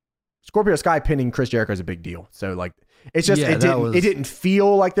 Scorpio Sky pinning Chris Jericho is a big deal. So like, it's just, it didn't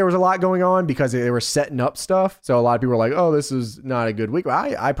feel like there was a lot going on because they were setting up stuff. So a lot of people were like, oh, this is not a good week.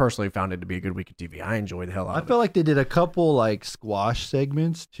 I personally found it to be a good week of TV. I enjoyed the hell out of it. I felt like they did a couple like squash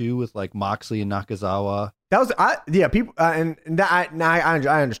segments too with like Moxley and Nakazawa. That was, people, I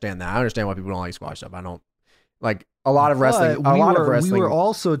understand that. I understand why people don't like squash stuff. I don't like a lot of wrestling. We were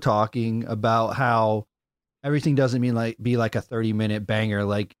also talking about how everything doesn't be like a 30-minute banger.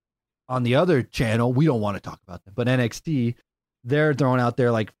 Like on the other channel, we don't want to talk about them, but NXT, they're throwing out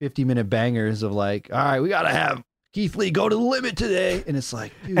there like 50-minute bangers of like, all right, we got to have Keith Lee go to the limit today. And it's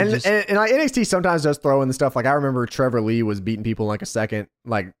like, dude, and NXT sometimes does throw in the stuff. Like I remember Trevor Lee was beating people in like a second,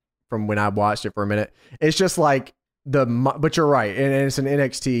 like from when I watched it for a minute. It's just like, but you're right, and it's an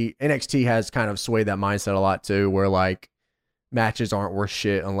NXT. NXT has kind of swayed that mindset a lot too, where like matches aren't worth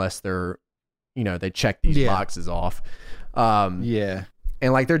shit unless they're, they check these boxes off. Yeah,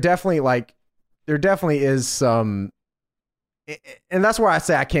 and like there definitely is some, and that's where I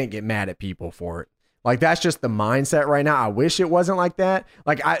say I can't get mad at people for it. Like that's just the mindset right now. I wish it wasn't like that.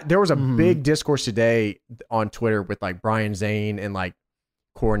 Like there was a big discourse today on Twitter with like Brian Zane and like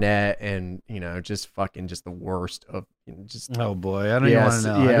Cornette and just fucking just the worst of just. Oh boy, I don't even want to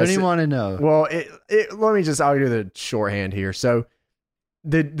know. I don't even want to know. Well, I'll do the shorthand here. So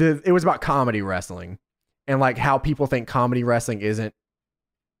it was about comedy wrestling and like how people think comedy wrestling isn't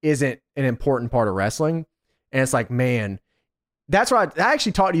an important part of wrestling, and it's like, man. That's right. I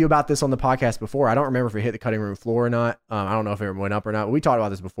actually talked to you about this on the podcast before. I don't remember if it hit the cutting room floor or not. I don't know if it went up or not. We talked about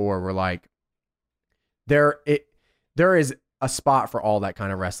this before. We're like, there is a spot for all that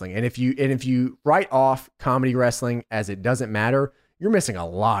kind of wrestling. And if you write off comedy wrestling as it doesn't matter, you're missing a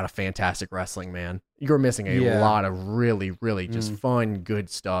lot of fantastic wrestling, man. You're missing a lot of really, really just fun, good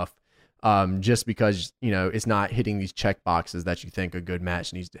stuff. Just because, it's not hitting these check boxes that you think a good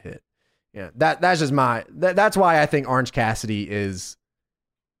match needs to hit. Yeah, that's just that's why I think Orange Cassidy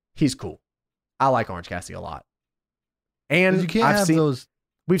he's cool. I like Orange Cassidy a lot. And you can't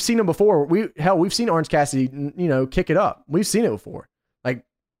we've seen him before. We've seen Orange Cassidy, kick it up. We've seen it before. Like,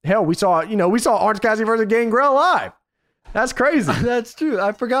 hell, we saw Orange Cassidy versus Gangrel live. That's crazy. That's true.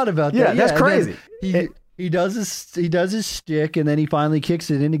 I forgot about that. Yeah, that's crazy. He does his stick, and then he finally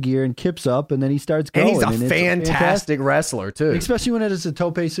kicks it into gear and kips up, and then he starts going. And he's a fantastic wrestler too, especially when it is a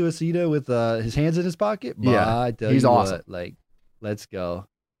tope suicida with his hands in his pocket. He's awesome. Let's go.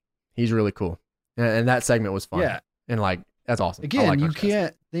 He's really cool, and that segment was fun. Yeah, and like that's awesome. Again, you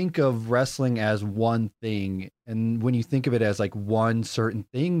can't think of wrestling as one thing, and when you think of it as like one certain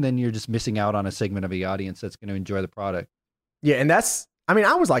thing, then you're just missing out on a segment of the audience that's going to enjoy the product. Yeah, and I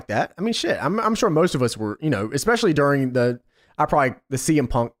was like that. I mean, shit. I'm sure most of us were, especially during the CM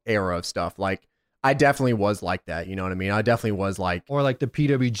Punk era of stuff. Like, I definitely was like that. You know what I mean? I definitely was like, or like the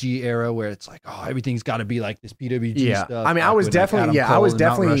PWG era where it's like, oh, everything's got to be like this PWG stuff. I mean, I was definitely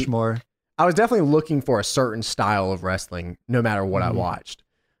looking for a certain style of wrestling, no matter what I watched.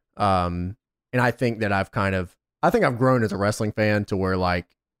 And I think that I've grown as a wrestling fan to where like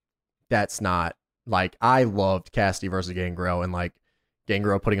that's not like I loved Cassidy versus Gangrel and like.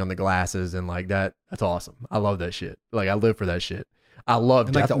 Gangrel putting on the glasses and like that. That's awesome. I love that shit. Like I live for that shit. I love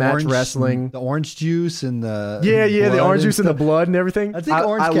deathmatch wrestling. The orange juice and the the orange juice and the blood and everything. I think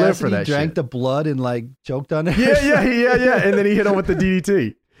Orange Cassidy drank the blood and like choked on it. Yeah. And then he hit him with the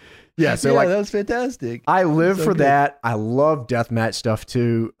DDT. Yeah, so like that's fantastic. I live for that. I love deathmatch stuff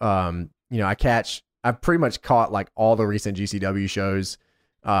too. I've pretty much caught like all the recent GCW shows.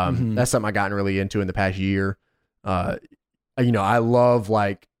 That's something I've gotten really into in the past year. I love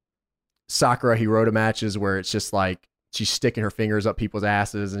like Sakura Hirota matches where it's just like she's sticking her fingers up people's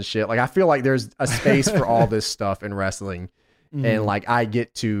asses and shit. Like I feel like there's a space for all this stuff in wrestling, and like I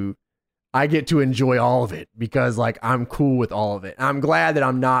get to enjoy all of it because like I'm cool with all of it. I'm glad that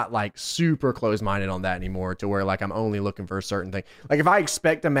I'm not like super close-minded on that anymore to where like I'm only looking for a certain thing. Like if I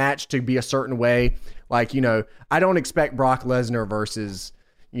expect a match to be a certain way, like I don't expect Brock Lesnar versus.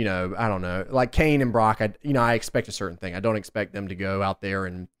 I don't know, like Kane and Brock, I expect a certain thing. I don't expect them to go out there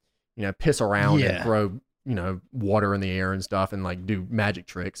and, piss around and throw, water in the air and stuff and like do magic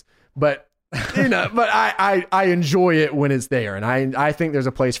tricks. But, but I enjoy it when it's there. And I think there's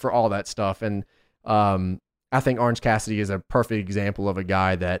a place for all that stuff. And I think Orange Cassidy is a perfect example of a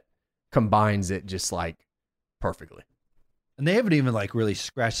guy that combines it just like perfectly. And they haven't even like really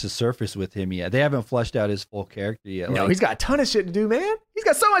scratched the surface with him yet. They haven't fleshed out his full character yet. No, he's got a ton of shit to do, man. He's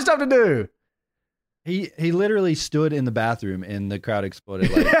got so much stuff to do. He literally stood in the bathroom and the crowd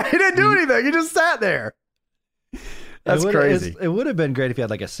exploded. Like, he didn't do anything. He just sat there. That's crazy. It would have been great if he had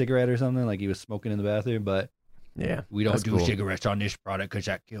like a cigarette or something, like he was smoking in the bathroom. But yeah, we don't do cigarettes on this product because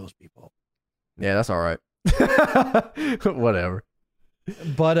that kills people. Yeah, that's all right. Whatever.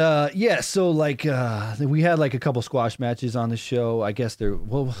 But so like we had like a couple squash matches on the show. I guess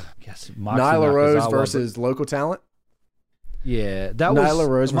Nyla Rose versus local talent. Yeah, that Nyla was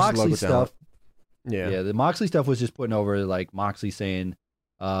Rose versus Moxley local stuff. talent. Yeah, the Moxley stuff was just putting over like Moxley saying,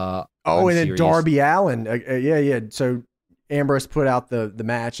 and then Darby Allin. So Ambrose put out the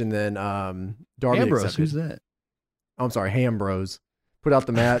match, and then Darby Ambrose, accepted. who's that? Oh, I'm sorry, Ambrose put out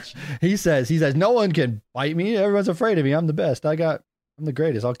the match. he says, no one can bite me. Everyone's afraid of me. I'm the best. I'm the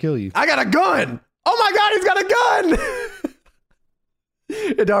greatest. I'll kill you. I got a gun. Oh my God, he's got a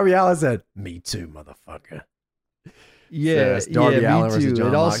gun. And Darby Allin said, "Me too, motherfucker." Yeah, so Darby Allin versus John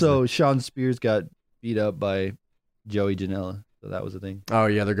And also, Moxley. Sean Spears got beat up by Joey Janela. So that was a thing. Oh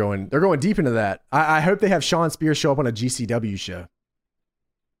yeah, they're going deep into that. I hope they have Sean Spears show up on a GCW show.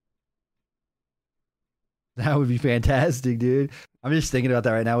 That would be fantastic, dude. I'm just thinking about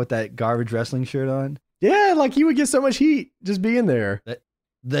that right now with that garbage wrestling shirt on. Yeah, like he would get so much heat just being there.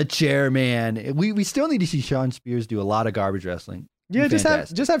 The chairman. We still need to see Sean Spears do a lot of garbage wrestling. Yeah, just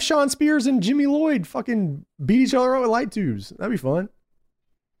have Sean Spears and Jimmy Lloyd fucking beat each other up with light tubes. That'd be fun.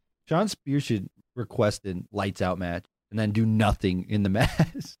 Sean Spears should request a lights out match and then do nothing in the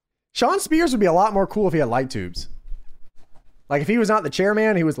match. Sean Spears would be a lot more cool if he had light tubes. Like if he was not the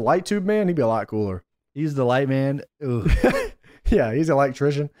chairman, he was the light tube man, he'd be a lot cooler. He's the light man. Ooh. Yeah, he's an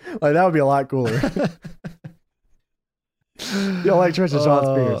electrician. Like that would be a lot cooler. The electrician Sean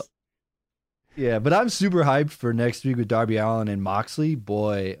Spears. Yeah, but I'm super hyped for next week with Darby Allin and Moxley.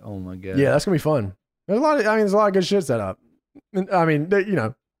 Boy, oh my god. Yeah, that's gonna be fun. There's a lot of good shit set up. I mean, you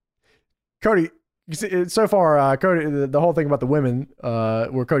know, Cody. You see, so far, Cody, the whole thing about the women,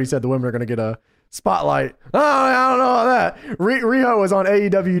 where Cody said the women are gonna get a spotlight. Oh, I don't know about that. Riho was on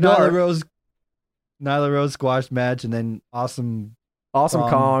AEW Dark. Nyla Rose squash match, and then Awesome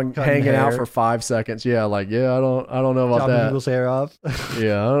Kong hanging out for 5 seconds. Yeah, like I don't know about chopping that. people's hair off.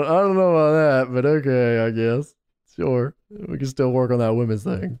 Yeah, I don't know about that, but okay, I guess. Sure, we can still work on that women's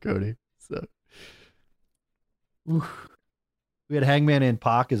thing, Cody. So we had Hangman and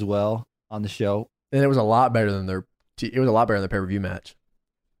Pac as well on the show, and it was a lot better than their pay-per-view match.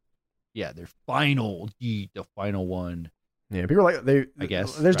 Yeah, their final one. Yeah, people are like I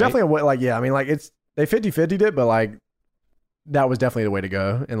guess there's definitely a way. Like, yeah, I mean, like they 50-50'd it, but like that was definitely the way to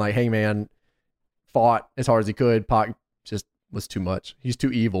go. And like Hangman fought as hard as he could. Pac just was too much. He's too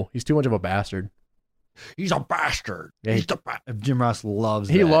evil. He's too much of a bastard. He's a bastard. Yeah, Jim Ross loves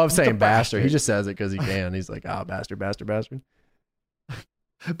that. He loves saying bastard. He just says it because he can. He's like, bastard. Bastard.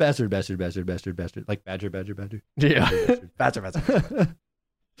 Like badger. Yeah. Bastard.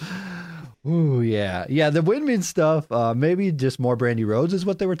 Ooh, yeah. Yeah, the Windman stuff, maybe just more Brandy Rhodes is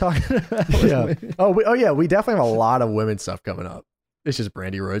what they were talking about. Yeah. Oh, yeah, we definitely have a lot of women's stuff coming up. It's just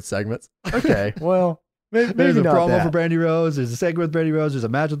Brandy Rhodes segments. Okay, well, maybe there's a not promo that. for Brandy Rhodes. There's a segment with Brandy Rhodes. There's a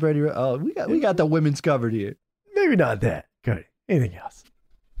match with Brandy Rhodes. Oh, we got the women's covered here. Maybe not that. Good. Anything else?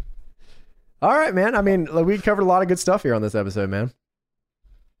 All right, man. I mean, we covered a lot of good stuff here on this episode, man.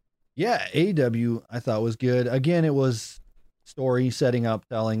 Yeah, AEW I thought was good. Again, it was story setting up,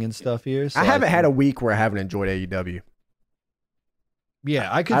 telling and stuff here. So I haven't had a week where I haven't enjoyed AEW. Yeah,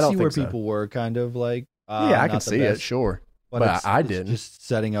 I could see where people were kind of like, yeah, I can see it, sure. But I didn't. Just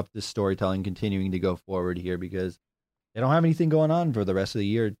setting up this storytelling, continuing to go forward here because they don't have anything going on for the rest of the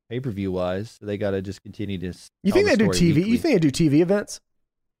year, pay-per-view wise. So they got to just continue to. You think they do TV? Weekly. You think they do TV events?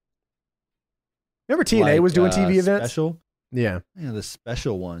 Remember TNA was doing TV events? Special? Yeah, the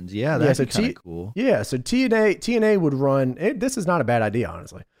special ones. Yeah, that's kind of cool. Yeah, so TNA would run. This is not a bad idea,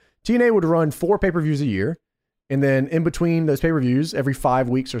 honestly. TNA would run 4 pay-per-views a year, and then in between those pay-per-views, every 5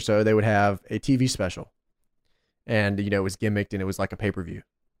 weeks or so, they would have a TV special, and it was gimmicked and it was like a pay-per-view,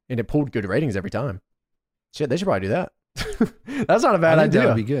 and it pulled good ratings every time. Shit, they should probably do that. That's not a bad idea. That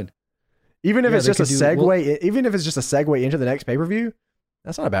would be good. Even if it's just a segue, even if it's just a segue into the next pay-per-view,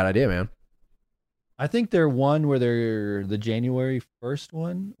 that's not a bad idea, man. I think they're one where they're the January 1st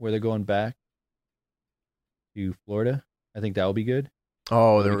one where they're going back to Florida. I think that will be good.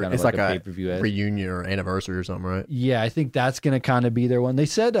 Oh, it's like a pay-per-view reunion or anniversary or something, right? Yeah, I think that's going to kind of be their one. They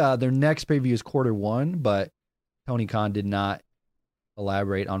said their next pay-per-view is Q1, but Tony Khan did not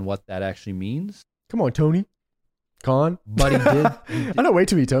elaborate on what that actually means. Come on, Tony Khan. But he did. I know way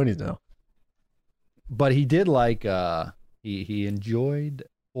too many Tonys now. But he did like he enjoyed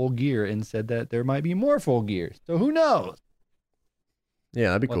Full Gear and said that there might be more Full Gear. So who knows? Yeah,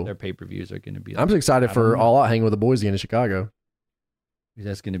 that'd be what cool. Their pay-per-views are going to be. I'm just excited for All Out hanging with the boys again in Chicago.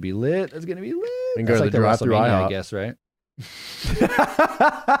 That's going to be lit. That's going to be lit. And go to the drive-thru IHOP, I guess, right?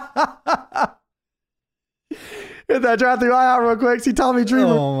 Hit that drive-thru IHOP real quick. See Tommy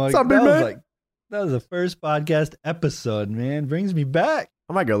Dreamer. Oh my God. That was the first podcast episode, man. Brings me back.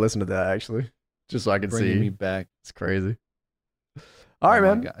 I might go listen to that actually, just so I can see. Bringing me back. It's crazy. All right,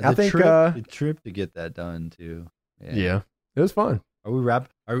 man. I think the trip to get that done too. Yeah, it was fun. Are we got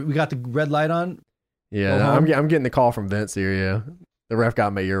the red light on? Yeah, I'm getting the call from Vince here. Yeah, the ref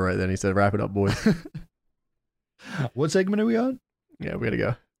got my ear right then. He said, "Wrap it up, boys." What segment are we on? Yeah, we gotta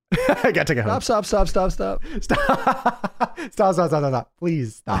go. I gotta take it home. Stop. Stop.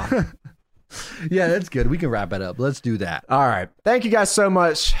 Please stop. Yeah, that's good. We can wrap it up. Let's do that. All right. Thank you guys so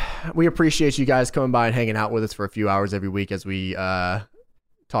much. We appreciate you guys coming by and hanging out with us for a few hours every week as we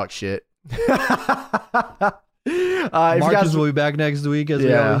talk shit. If you Marcus guys, will be back next week, as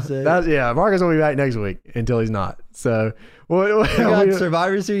we always say. Marcus will be back next week until he's not. So We got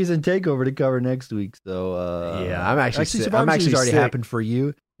Survivor Series and Takeover to cover next week. So yeah, I'm actually sick. Survivor I'm Series actually already sick. happened for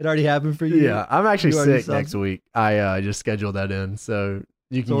you. It already happened for you. Yeah, I'm actually You already sick saw next week. I just scheduled that in, so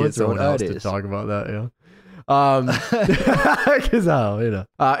you can get someone else to talk about that. Yeah. Because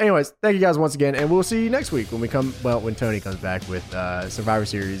anyways, thank you guys once again, and we'll see you next week when Tony comes back with Survivor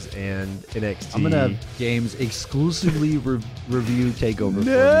Series and NXT. I'm gonna have James exclusively review Takeover.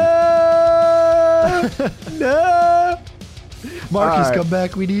 No. Marcus, All right. come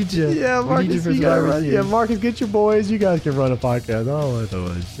back. We need you. Yeah, We need Marcus, you for you gotta Survivor run. Series. Yeah, Marcus, get your boys. You guys can run a podcast. I don't want to do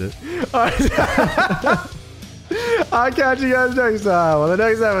that shit. All right. I'll catch you guys next time on the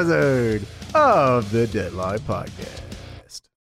next episode of the Deadline Podcast.